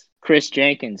 6, Chris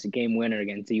Jenkins, a game winner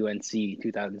against UNC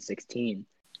 2016.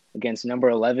 Against number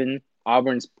 11,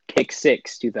 Auburn's Kick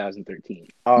 6 2013.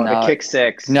 Oh, the Kick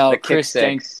 6. No, the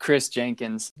Chris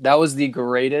Jenkins. That was the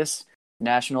greatest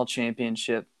national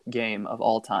championship game of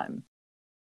all time.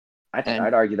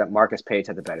 I'd argue that Marcus Paige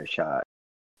had the better shot.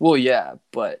 Well, yeah,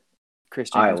 but Chris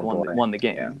Jenkins won the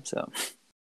game. Yeah. So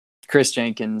Chris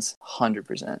Jenkins,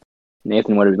 100%.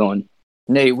 Nathan, what are we going?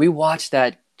 Nate, we watched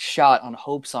that shot on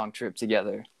Hope Song trip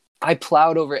together. I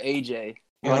plowed over AJ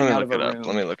running out of a room.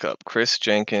 Let me look up. Chris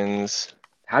Jenkins.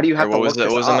 How do you have to look this up?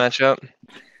 What was the matchup?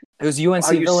 It was UNC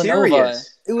Villanova.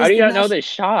 Serious? How do you not know this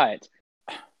shot?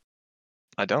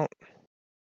 I don't.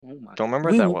 Oh my don't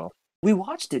remember it that well. We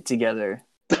watched it together.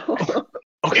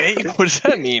 Okay, what does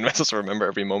that mean? Am I supposed to remember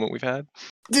every moment we've had?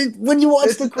 Dude, when you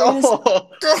watch the greatest...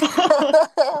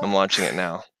 I'm watching it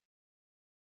now.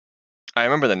 I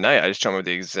remember the night. I just don't remember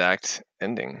the exact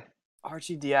ending.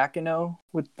 Archie Diacono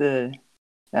with the...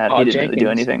 he didn't really do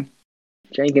anything.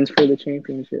 Jenkins for the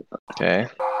championship. Okay.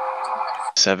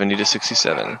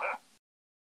 70-67.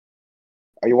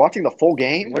 Are you watching the full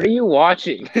game? What are you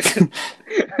watching?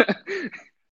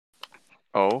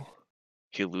 Oh,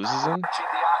 he loses him?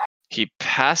 He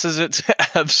passes it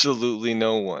to absolutely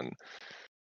no one.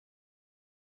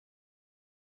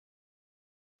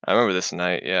 I remember this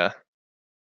night, yeah.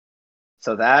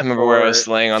 So that I remember where I was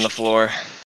laying on the floor.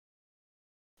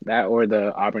 That or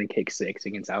the Auburn Kick 6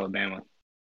 against Alabama.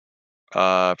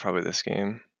 Probably this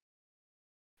game.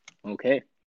 Okay.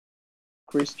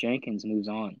 Chris Jenkins moves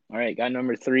on. All right, got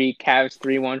number 3, Cavs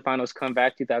 3-1 finals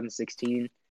comeback 2016.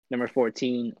 Number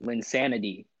 14,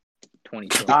 Linsanity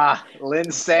 2012.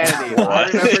 Linsanity.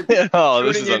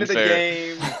 This is into unfair. The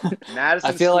game. Madison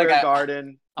I feel Square like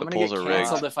Garden. I'm going to get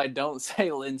canceled if I don't say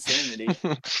Linsanity.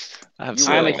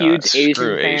 I'm a huge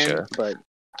Asian fan, but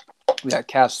yeah,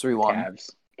 Cavs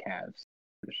 3-1. Cavs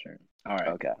for sure. All right.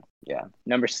 Okay. Yeah.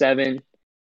 Number 7,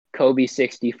 Kobe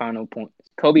 60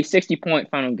 point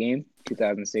final game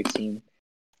 2016.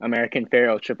 American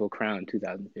Pharaoh Triple Crown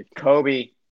 2015. Kobe.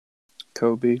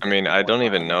 I mean, I don't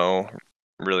even know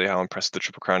really how impressive the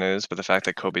Triple Crown is, but the fact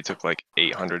that Kobe took like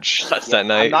 800 shots that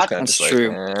night. That's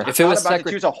true. If it was about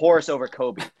to choose a horse over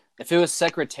Kobe. If it was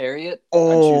Secretariat, I'd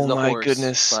choose the my horse,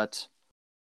 goodness. But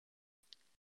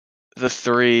the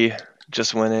 3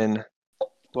 just went in.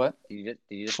 What? Did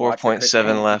you just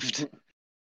 4.7 left.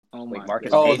 Oh, wait,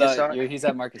 Marcus Page. He's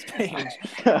at Marcus Page.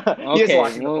 He is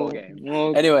watching the full game.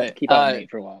 We'll anyway, keep on Nate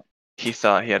for a while. He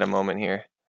thought he had a moment here.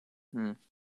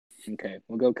 Okay,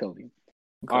 we'll go Kobe.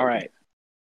 All right.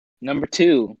 Number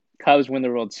 2, Cubs win the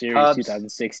World Series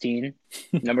 2016.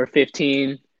 Number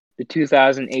 15, the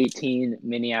 2018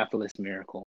 Minneapolis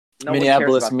Miracle.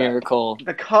 Minneapolis Miracle.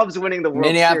 The Cubs winning the World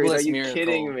Series. Are you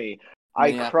kidding me?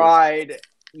 I cried.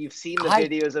 You've seen the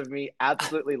videos of me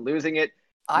absolutely losing it.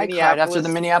 I cried after the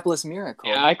Minneapolis Miracle.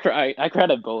 Yeah, I cried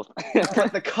at both.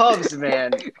 But the Cubs,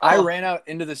 man. I ran out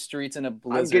into the streets in a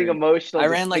blizzard. I'm getting emotional. I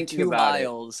ran like 2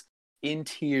 miles in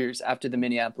tears after the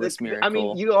Minneapolis Miracle. I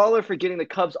mean, you all are forgetting the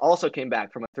Cubs also came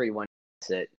back from a 3-1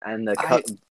 deficit, and the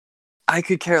Cubs. I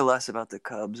could care less about the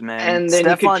Cubs, man. And then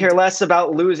you could care less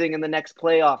about losing in the next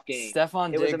playoff game.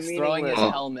 Stephon Diggs throwing his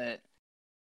helmet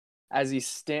as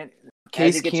he's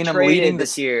Case Keenum leading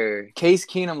this year. Case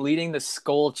Keenum leading the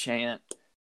skull chant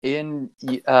in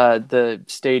the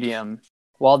stadium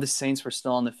while the Saints were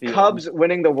still on the field. Cubs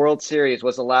winning the World Series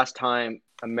was the last time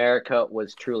America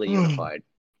was truly unified.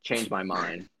 Changed my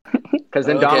mind. Because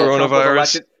then Donald Trump was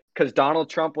elected. Because Donald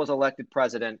Trump was elected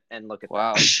president, and look at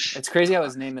that. It's crazy how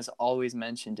his name is always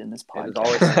mentioned in this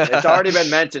podcast. It's already been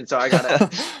mentioned, so I gotta.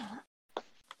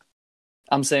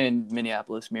 I'm saying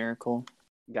Minneapolis Miracle.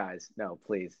 Guys, no,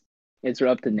 please. It's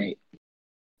up to Nate.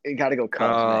 You gotta go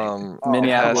Cubs.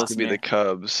 Minneapolis it has to be the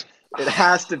Cubs. It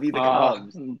has to be the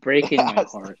Cubs. Breaking my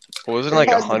heart. Wasn't it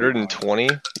like 120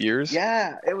 years?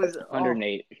 Yeah, it was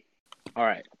 108. All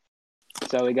right,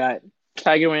 so we got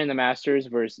Tiger winning the Masters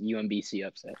versus UMBC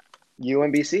upset.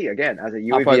 UMBC again as a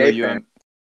UVA fan.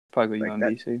 Probably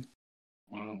UMBC.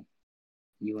 Wow.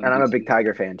 And I'm a big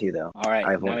Tiger fan too, though. All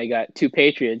right, now we got two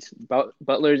Patriots.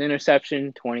 Butler's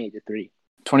interception, 28-3.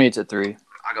 28-3.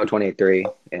 I'll go 28-3.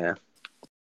 Yeah.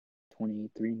 28-3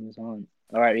 moves on.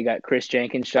 All right, we got Chris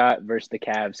Jenkins shot versus the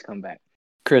Cavs comeback.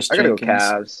 I gotta go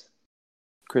Cavs.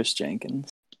 Chris Jenkins.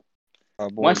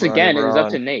 Once again, it was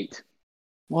up to Nate.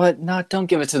 What? No, don't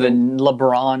give it to the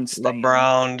LeBron stand.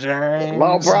 LeBron James.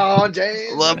 LeBron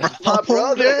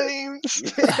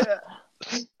James. Yeah.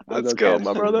 Let's go,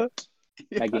 my brother.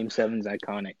 That Game 7's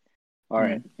iconic. All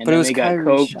right. And but then it was we got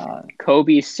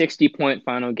Kobe's 60-point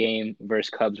final game versus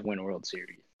Cubs win World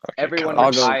Series. Okay, everyone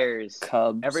retires.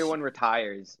 Cubs. Everyone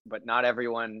retires, but not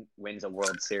everyone wins a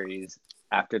World Series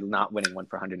after not winning one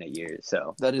for 108 years.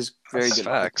 So that is very good.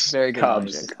 Facts. Very good.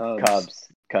 Cubs. You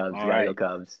gotta go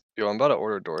Cubs. Yo, I'm about to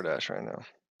order DoorDash right now.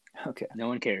 Okay. No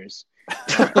one cares.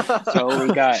 So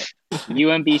we got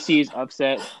UMBC's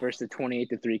upset versus the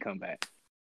 28-3 comeback.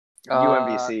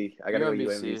 UMBC. I gotta go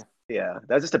UMBC. Yeah,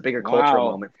 that's just a bigger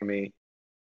cultural moment for me.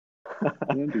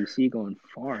 UMBC going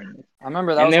far in this. I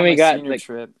remember that was on my senior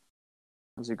trip. It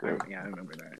was a great. Yeah, I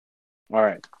remember that. All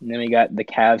right, and then we got the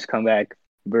Cavs comeback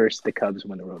versus the Cubs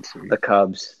win the World Series. The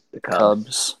Cubs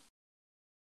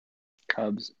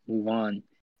move on,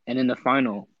 and in the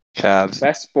final, Cavs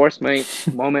best sports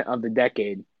moment of the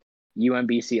decade.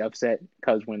 UMBC upset,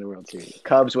 Cubs win the World Series.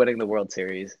 Cubs winning the World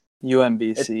Series.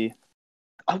 UMBC.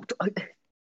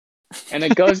 And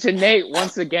it goes to Nate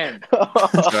once again.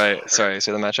 Sorry.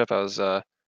 So the matchup, I was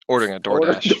ordering a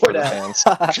DoorDash for the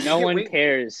fans. No one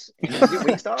cares. Did you get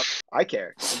Wingstop? I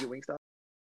care. Did you get Wingstop?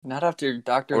 Not after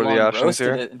Dr. Long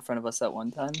roasted it in front of us that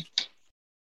one time.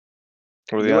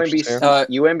 What are the options here?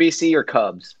 UMBC or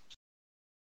Cubs?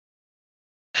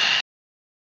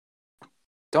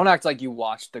 Don't act like you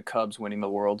watched the Cubs winning the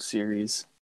World Series.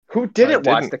 Who didn't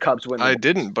watch the Cubs win? I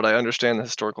didn't, but I understand the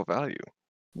historical value.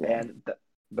 Man,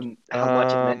 how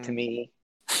much it meant to me.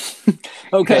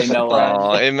 Okay, Noah.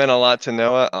 Oh, it meant a lot to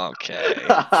Noah? Okay.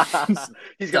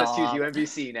 He's going to choose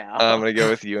UMBC now. I'm going to go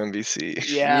with UMBC.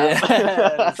 Yeah.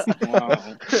 Yes. Wow.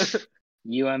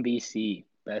 UMBC,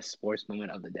 best sports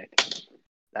moment of the decade.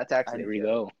 That's actually there we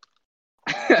go.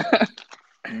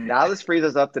 Now this frees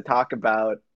us up to talk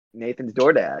about Nathan's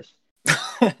DoorDash.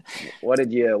 What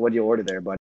did you order there,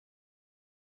 buddy?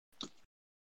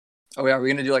 Oh, yeah, are we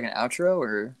going to do like an outro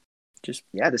or just...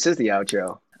 Yeah, this is the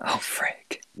outro. Oh,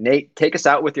 frick. Nate, take us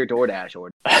out with your DoorDash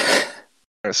order. Alright,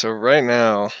 so right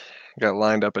now, I got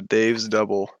lined up a Dave's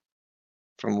Double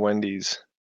from Wendy's.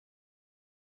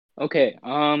 Okay,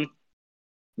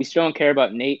 we still don't care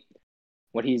about Nate,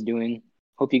 what he's doing.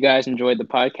 Hope you guys enjoyed the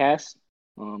podcast.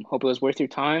 Hope it was worth your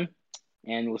time,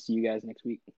 and we'll see you guys next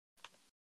week.